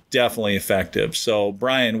definitely effective. So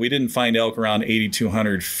Brian, we didn't find elk around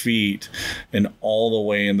 8,200 feet and all the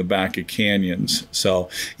way in the back of canyons. So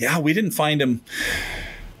yeah, we didn't find them.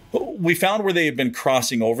 We found where they had been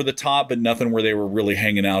crossing over the top, but nothing where they were really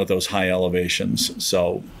hanging out at those high elevations.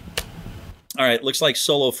 So, all right, looks like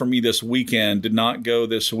solo for me this weekend. Did not go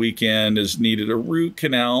this weekend, as needed a root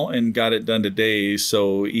canal and got it done today.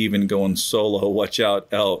 So even going solo, watch out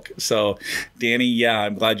elk. So Danny, yeah,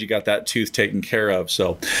 I'm glad you got that tooth taken care of.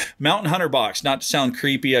 So Mountain Hunter Box, not to sound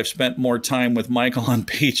creepy, I've spent more time with Michael on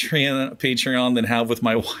Patreon than have with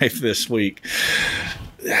my wife this week.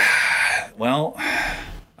 Well,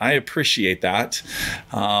 I appreciate that.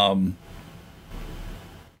 No,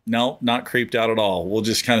 not creeped out at all. We'll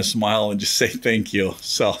just kind of smile and just say thank you.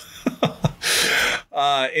 So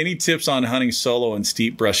any tips on hunting solo in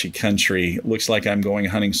steep, brushy country? Looks like I'm going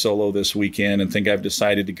hunting solo this weekend and think I've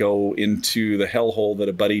decided to go into the hellhole that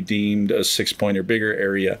a buddy deemed a 6-point or bigger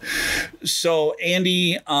area. So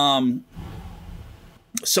Andy,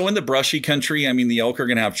 so in the brushy country, I mean, the elk are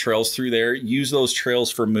going to have trails through there. Use those trails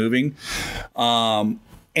for moving.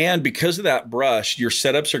 And because of that brush, your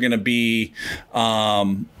setups are going to be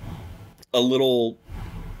a little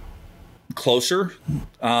closer,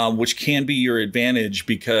 which can be your advantage,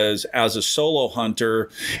 because as a solo hunter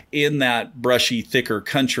in that brushy, thicker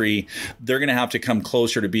country, they're going to have to come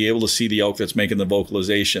closer to be able to see the elk that's making the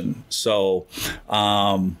vocalization. So,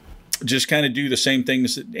 just kind of do the same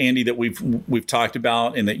things, Andy, that we've talked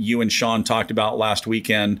about and that you and Sean talked about last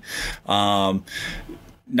weekend.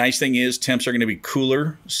 Nice thing is temps are going to be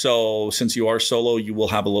cooler. So since you are solo, you will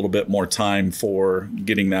have a little bit more time for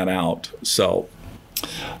getting that out. So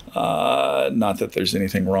not that there's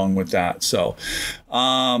anything wrong with that. So,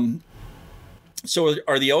 so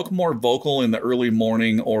are the elk more vocal in the early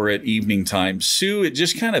morning or at evening time? Sue, it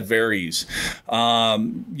just kind of varies.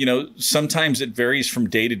 Sometimes it varies from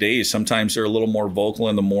day to day. Sometimes they're a little more vocal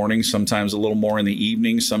in the morning, sometimes a little more in the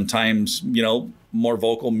evening, sometimes, more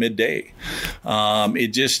vocal midday. It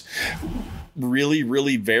just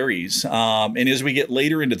really varies. And as we get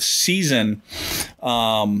later into the season,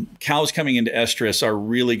 cows coming into estrus are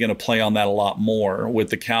really going to play on that a lot more. With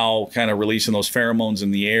the cow kind of releasing those pheromones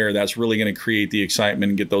in the air, that's really going to create the excitement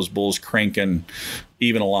and get those bulls cranking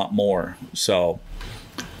even a lot more. So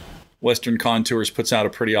Western Contours puts out a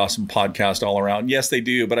pretty awesome podcast all around. Yes, they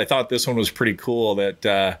do. But I thought this one was pretty cool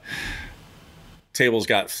that tables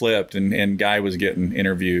got flipped and Guy was getting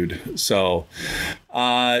interviewed. So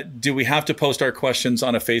do we have to post our questions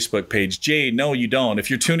on a Facebook page? Jay, no, you don't. If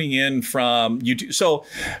you're tuning in from YouTube. So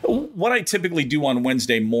what I typically do on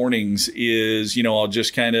Wednesday mornings is, I'll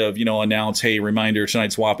just kind of, announce, hey, reminder,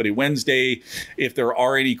 tonight's Wapiti Wednesday. If there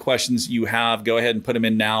are any questions you have, go ahead and put them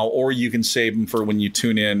in now, or you can save them for when you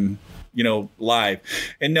tune in live.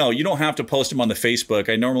 And no, you don't have to post them on the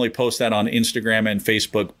Facebook. I normally post that on Instagram and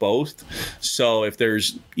Facebook both. So if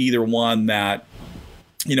there's either one that,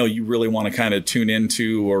 you really want to kind of tune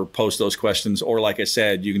into or post those questions, or like I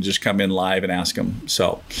said, you can just come in live and ask them.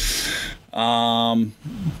 So,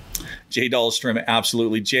 Jay Dahlstrom,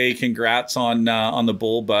 absolutely. Jay, congrats on the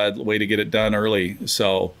bull, bud. Way to get it done early.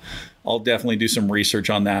 So I'll definitely do some research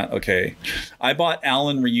on that. Okay. I bought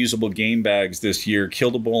Allen reusable game bags this year.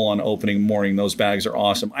 Killed a bull on opening morning. Those bags are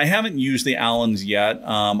awesome. I haven't used the Allens yet.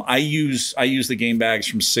 I use the game bags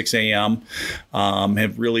from 6 a.m.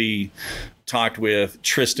 Have really talked with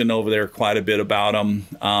Tristan over there quite a bit about them.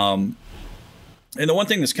 And the one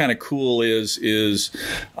thing that's kind of cool is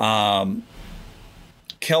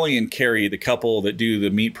Kelly and Carrie, the couple that do the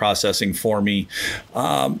meat processing for me,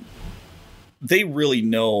 they really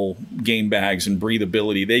know game bags and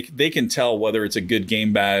breathability. They can tell whether it's a good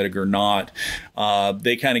game bag or not.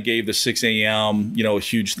 They kind of gave the 6 a.m., a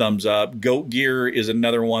huge thumbs up. Goat Gear is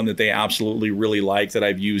another one that they absolutely really like that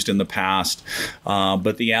I've used in the past.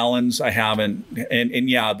 But the Allens, I haven't. And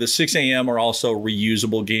yeah, the 6 a.m. are also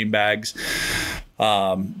reusable game bags.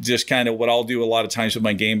 Just kind of what I'll do a lot of times with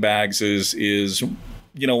my game bags is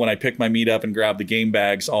when I pick my meat up and grab the game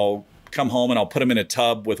bags, I'll come home and I'll put them in a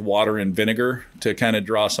tub with water and vinegar to kind of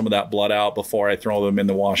draw some of that blood out before I throw them in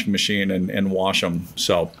the washing machine and wash them.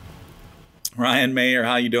 So Ryan Mayer,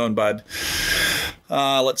 how you doing, bud?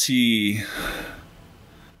 Let's see.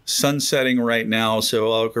 Sun setting right now,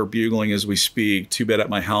 so elk are bugling as we speak. Too bad at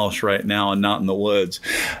my house right now and not in the woods.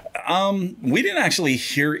 We didn't actually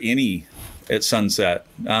hear any at sunset.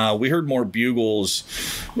 We heard more bugles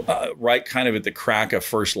right kind of at the crack of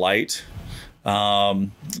first light.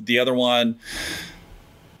 The other one,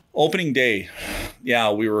 opening day.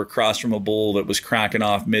 Yeah, we were across from a bull that was cracking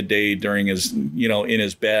off midday during his, in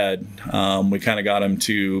his bed. We kind of got him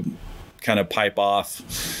to kind of pipe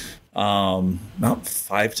off about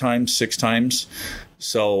 5 times, 6 times.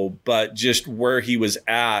 So, but just where he was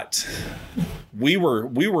at, we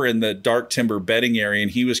were in the dark timber bedding area,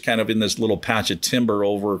 and he was kind of in this little patch of timber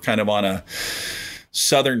over kind of on a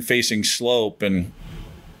southern facing slope. And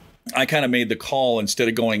I kind of made the call, instead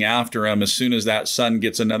of going after him, as soon as that sun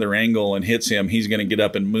gets another angle and hits him, he's going to get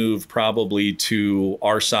up and move probably to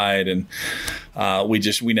our side. And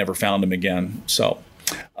we never found him again. So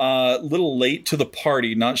a little late to the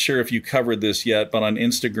party. Not sure if you covered this yet, but on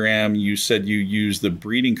Instagram, you said you use the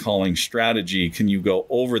breeding calling strategy. Can you go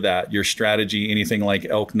over that? Your strategy, anything like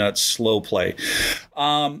elk nuts, slow play?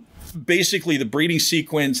 Basically, the breeding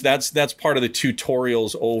sequence, that's part of the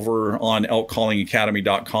tutorials over on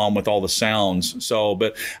elkcallingacademy.com with all the sounds. So,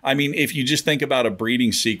 but I mean, if you just think about a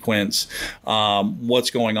breeding sequence, what's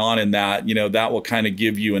going on in that, that will kind of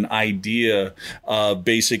give you an idea of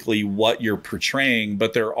basically what you're portraying.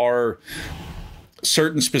 But there are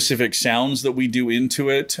certain specific sounds that we do into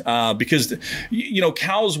it, because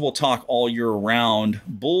cows will talk all year round,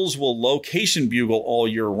 bulls will location bugle all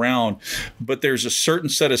year round, but there's a certain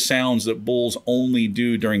set of sounds that bulls only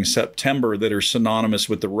do during September that are synonymous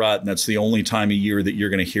with the rut, and that's the only time of year that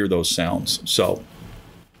you're going to hear those sounds. So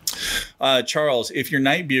Charles, if you're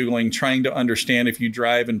night bugling, trying to understand if you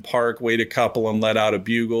drive and park, wait a couple and let out a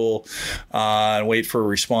bugle and wait for a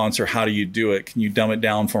response, or how do you do it? Can you dumb it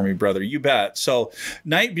down for me, brother? You bet. So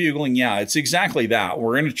night bugling, yeah, it's exactly that.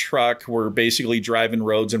 We're in a truck. We're basically driving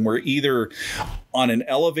roads, and we're either on an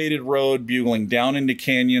elevated road bugling down into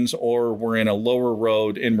canyons, or we're in a lower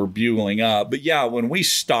road and we're bugling up. But yeah, when we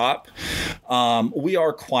stop, we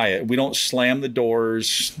are quiet. We don't slam the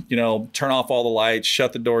doors, turn off all the lights,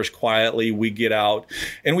 shut the doors quietly. We get out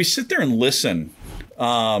and we sit there and listen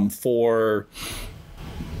for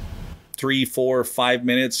 3, 4, 5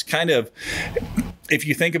 minutes. Kind of, if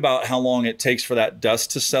you think about how long it takes for that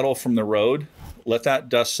dust to settle from the road, let that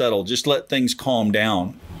dust settle. Just let things calm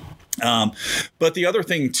down. But the other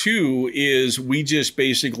thing too is we just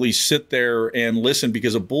basically sit there and listen,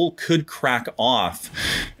 because a bull could crack off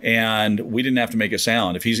and we didn't have to make a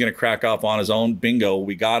sound. If he's going to crack off on his own, bingo,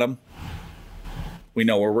 we got him. We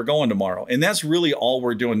know where we're going tomorrow. And that's really all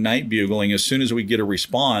we're doing night bugling. As soon as we get a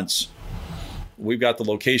response, we've got the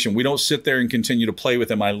location. We don't sit there and continue to play with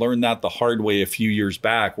him. I learned that the hard way a few years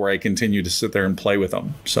back, where I continue to sit there and play with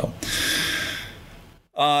them. So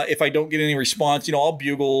If I don't get any response, I'll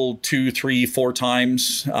bugle 2, 3, 4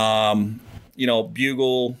 times. Bugle,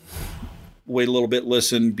 wait a little bit,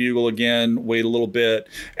 listen, bugle again, wait a little bit,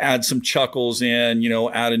 add some chuckles in,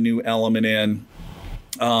 add a new element in.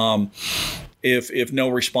 If no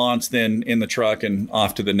response, then in the truck and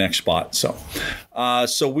off to the next spot. So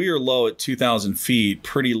we are low at 2,000 feet,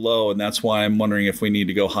 pretty low, and that's why I'm wondering if we need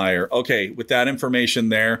to go higher. Okay, with that information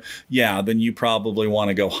there, then you probably want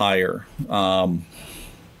to go higher.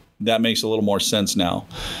 That makes a little more sense now.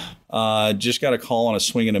 Just got a call on a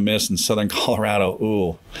swing and a miss in Southern Colorado.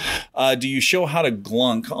 Ooh. Do you show how to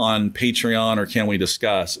glunk on Patreon, or can we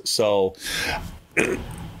discuss? So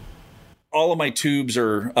all of my tubes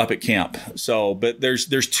are up at camp. So, but there's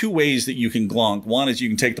 2 ways that you can glunk. One is you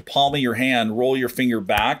can take the palm of your hand, roll your finger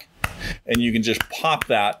back, and you can just pop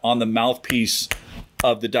that on the mouthpiece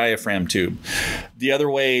of the diaphragm tube. The other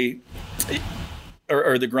way,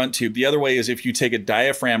 or the grunt tube. The other way is if you take a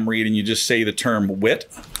diaphragm reed and you just say the term "wit."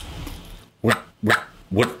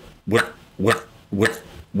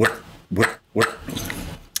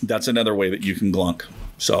 That's another way that you can glunk.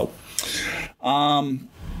 So,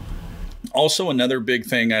 also another big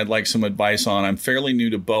thing I'd like some advice on. I'm fairly new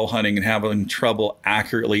to bow hunting and having trouble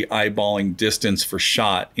accurately eyeballing distance for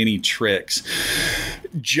shot. Any tricks?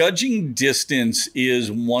 Judging distance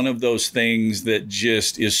is one of those things that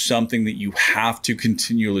just is something that you have to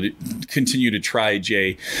continue to try,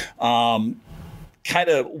 Jay. Kind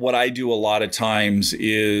of what I do a lot of times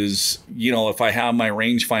is, if I have my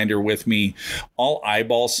rangefinder with me, I'll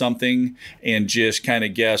eyeball something and just kind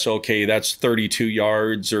of guess, okay, that's 32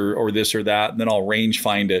 yards or this or that, and then I'll range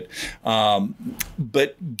find it.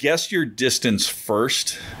 But guess your distance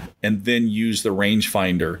first and then use the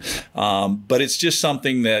rangefinder. But it's just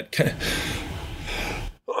something that...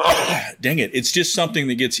 dang it. It's just something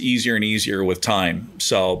that gets easier and easier with time.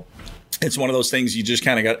 So... it's one of those things you just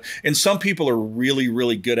kind of got, and some people are really,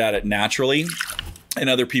 really good at it naturally, and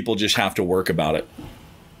other people just have to work about it.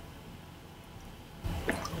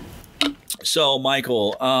 So,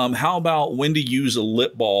 Michael, how about when to use a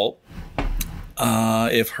lip ball?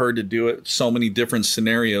 If heard to do it, so many different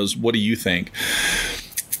scenarios. What do you think?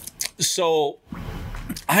 So,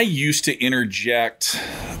 I used to interject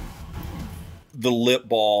the lip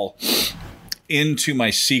ball into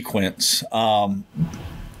my sequence.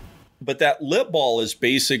 But that lip ball is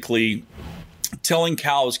basically telling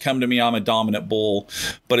cows, come to me, I'm a dominant bull,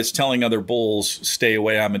 but it's telling other bulls, stay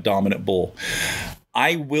away, I'm a dominant bull.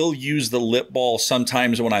 I will use the lip ball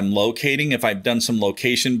sometimes when I'm locating, if I've done some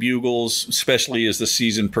location bugles, especially as the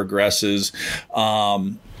season progresses.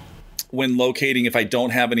 When locating, if I don't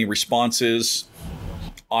have any responses,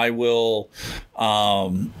 I will...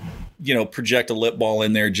 project a lip ball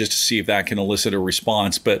in there just to see if that can elicit a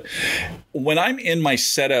response. But when I'm in my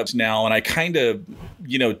setups now, and I kind of,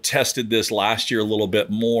 tested this last year a little bit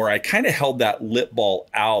more, I kind of held that lip ball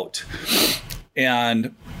out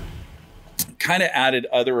and kind of added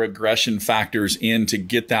other aggression factors in to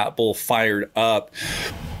get that bull fired up.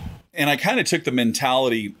 And I kind of took the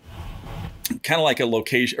mentality kind of like a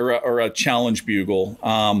location or a challenge bugle.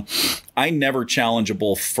 I never challenge a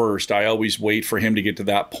bull first. I always wait for him to get to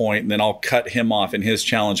that point, and then I'll cut him off in his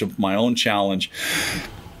challenge with my own challenge.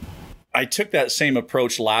 I took that same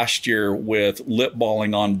approach last year with lip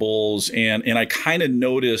balling on bulls, and I kind of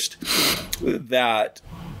noticed that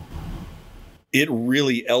it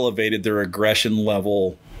really elevated their aggression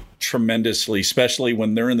level tremendously, especially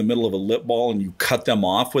when they're in the middle of a lip ball and you cut them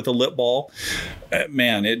off with a lip ball.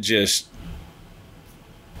 Man, it just...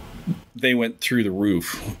 they went through the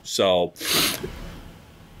roof. So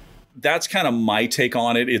that's kind of my take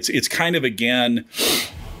on it. It's kind of, again,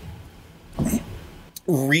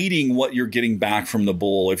 reading what you're getting back from the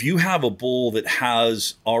bull. If you have a bull that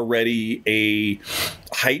has already a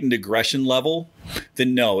heightened aggression level,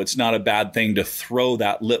 then no, it's not a bad thing to throw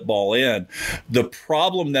that lip ball in. The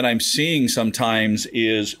problem that I'm seeing sometimes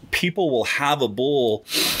is people will have a bull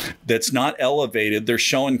that's not elevated. They're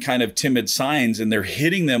showing kind of timid signs, and they're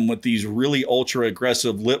hitting them with these really ultra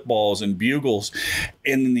aggressive lip balls and bugles.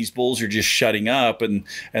 And then these bulls are just shutting up, and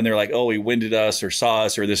they're like, oh, he winded us or saw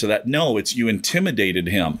us or this or that. No, it's you intimidated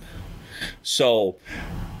him. So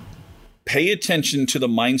pay attention to the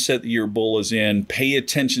mindset that your bull is in, pay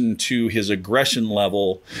attention to his aggression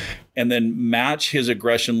level, and then match his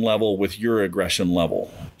aggression level with your aggression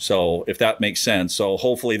level. So if that makes sense. So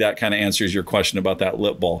hopefully that kind of answers your question about that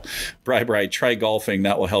lip ball. Bri, try golfing.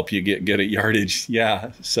 That will help you get good at yardage.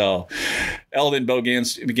 Yeah. So Eldon Bow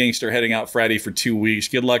Gangster heading out Friday for 2 weeks.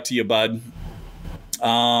 Good luck to you, bud.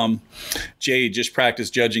 Jay, just practice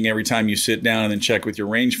judging every time you sit down and then check with your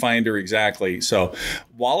rangefinder. Exactly. So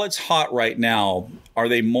while it's hot right now, are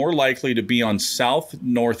they more likely to be on south,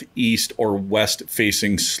 northeast, or west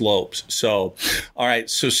facing slopes? So, all right.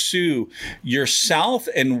 So Sue, your south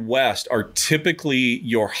and west are typically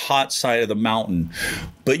your hot side of the mountain,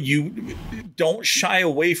 but you don't shy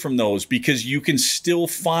away from those because you can still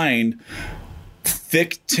find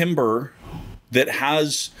thick timber that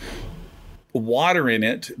has water in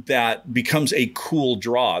it that becomes a cool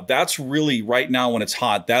draw. That's really right now when it's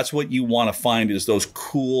hot, that's what you want to find is those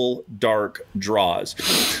cool, dark draws.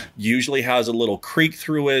 Usually has a little creek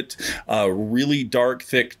through it, really dark,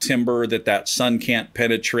 thick timber that sun can't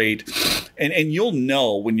penetrate. And you'll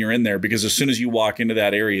know when you're in there because as soon as you walk into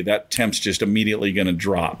that area, that temp's just immediately going to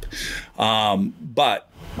drop. But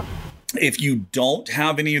if you don't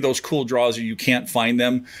have any of those cool draws or you can't find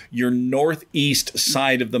them, your northeast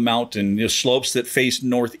side of the mountain, the slopes that face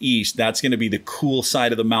northeast, that's going to be the cool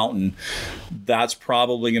side of the mountain. That's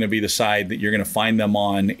probably going to be the side that you're going to find them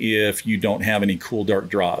on if you don't have any cool dark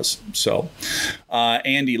draws. So,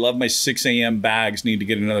 Andy, love my 6 a.m. bags. Need to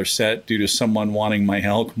get another set due to someone wanting my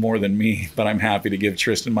elk more than me, but I'm happy to give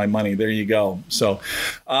Tristan my money. There you go. So,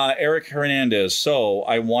 Eric Hernandez. So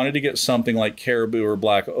I wanted to get something like caribou or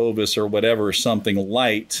black ovis or whatever, something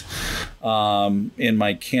light in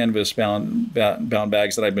my canvas bound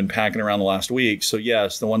bags that I've been packing around the last week. So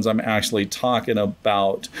yes, the ones I'm actually talking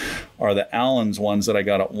about are the Allen's ones that I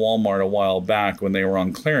got at Walmart a while back when they were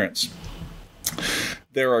on clearance.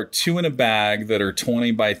 There are 2 in a bag that are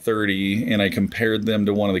 20 by 30, and I compared them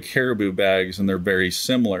to one of the caribou bags, and they're very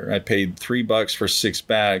similar. I paid $3 for 6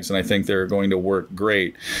 bags, and I think they're going to work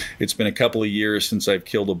great. It's been a couple of years since I've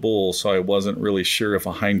killed a bull, so I wasn't really sure if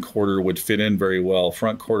a hind quarter would fit in very well.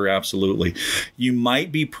 Front quarter, absolutely. You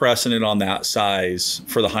might be pressing it on that size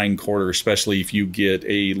for the hind quarter, especially if you get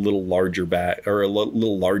a little larger bag or a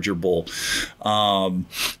little larger bull.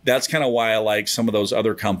 That's kind of why I like some of those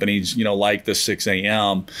other companies, like the 6 a.m.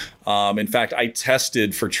 In fact, I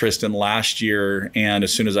tested for Tristan last year, and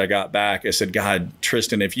as soon as I got back, I said, God,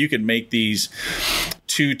 Tristan, if you could make these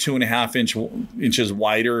 2.5 inches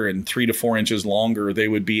wider and 3 to 4 inches longer, they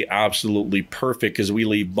would be absolutely perfect because we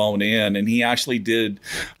leave bone in. And he actually did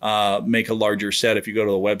make a larger set. If you go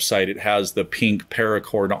to the website, it has the pink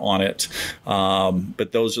paracord on it.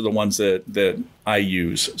 But those are the ones that I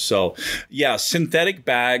use. So yeah, synthetic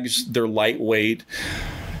bags, they're lightweight.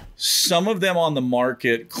 Some of them on the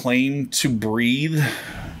market claim to breathe.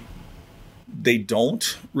 They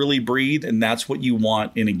don't really breathe, and that's what you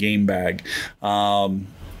want in a game bag.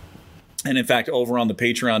 And in fact, over on the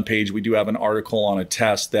Patreon page, we do have an article on a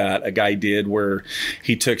test that a guy did where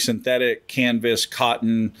he took synthetic, canvas,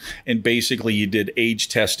 cotton, and basically you did age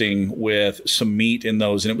testing with some meat in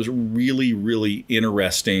those. And it was really, really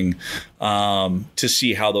interesting to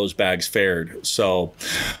see how those bags fared. So,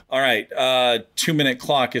 all right, 2-minute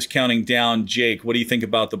clock is counting down. Jake, what do you think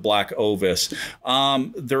about the black ovis?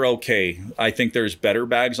 They're okay. I think there's better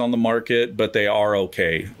bags on the market, but they are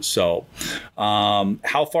okay. So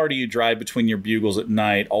how far do you drive between your bugles at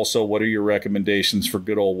night? Also, what are your recommendations for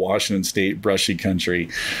good old Washington State brushy country?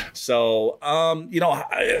 So, how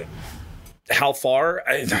far?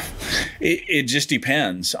 It just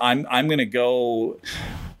depends. I'm going to go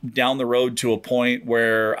down the road to a point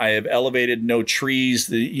where I have elevated, no trees.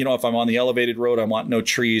 If I'm on the elevated road, I want no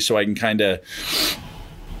trees so I can kind of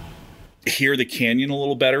hear the canyon a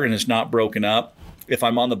little better and it's not broken up. If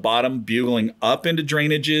I'm on the bottom, bugling up into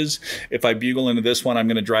drainages. If I bugle into this one, I'm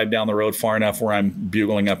going to drive down the road far enough where I'm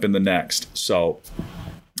bugling up in the next. So,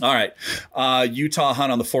 all right. Utah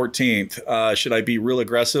hunt on the 14th. Should I be real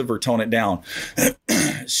aggressive or tone it down?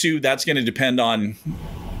 Sue, that's going to depend on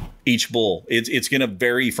each bull. It's going to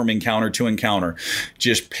vary from encounter to encounter.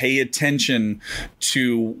 Just pay attention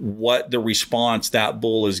to what the response that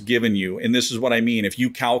bull is giving you. And this is what I mean. If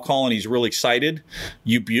you cow call and he's really excited,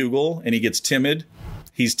 you bugle and he gets timid,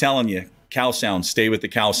 he's telling you, cow sounds, stay with the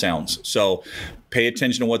cow sounds. So pay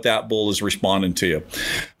attention to what that bull is responding to you.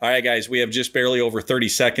 All right, guys, we have just barely over 30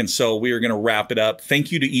 seconds, so we are going to wrap it up.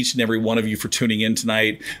 Thank you to each and every one of you for tuning in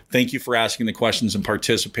tonight. Thank you for asking the questions and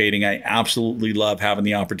participating. I absolutely love having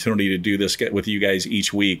the opportunity to do this with you guys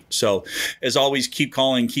each week. So as always, keep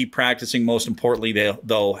calling, keep practicing. Most importantly,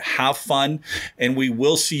 though, have fun. And we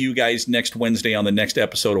will see you guys next Wednesday on the next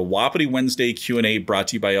episode of Wapiti Wednesday Q&A brought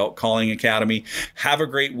to you by Elk Calling Academy. Have a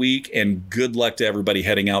great week and good luck to everybody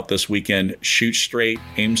heading out this weekend. Shoot straight,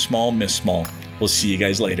 aim small, miss small. We'll see you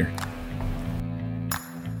guys later.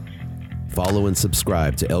 Follow and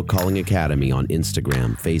subscribe to Elk Calling Academy on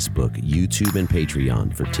Instagram, Facebook, YouTube, and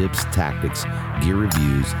Patreon for tips, tactics, gear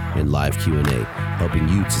reviews, and live Q&A, helping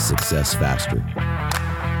you to success faster.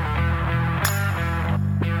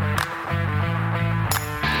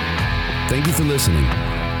 Thank you for listening.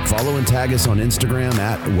 Follow and tag us on Instagram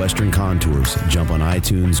at Western Contours. Jump on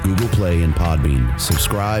iTunes, Google Play, and Podbean.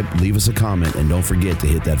 Subscribe, leave us a comment, and don't forget to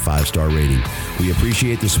hit that 5-star rating. We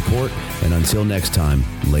appreciate the support, and until next time,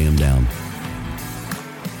 lay 'em down.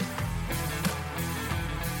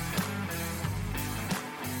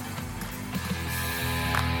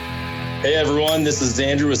 Hey everyone, this is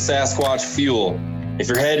Andrew with Sasquatch Fuel. If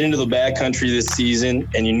you're heading into the backcountry this season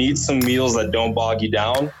and you need some meals that don't bog you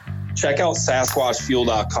down, check out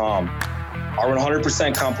SasquatchFuel.com. Our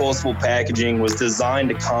 100% compostable packaging was designed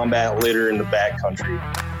to combat litter in the backcountry.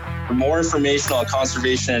 For more information on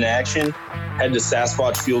conservation in action, head to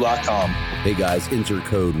SasquatchFuel.com. Hey guys, enter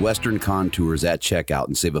code Western Contours at checkout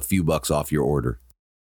and save a few bucks off your order.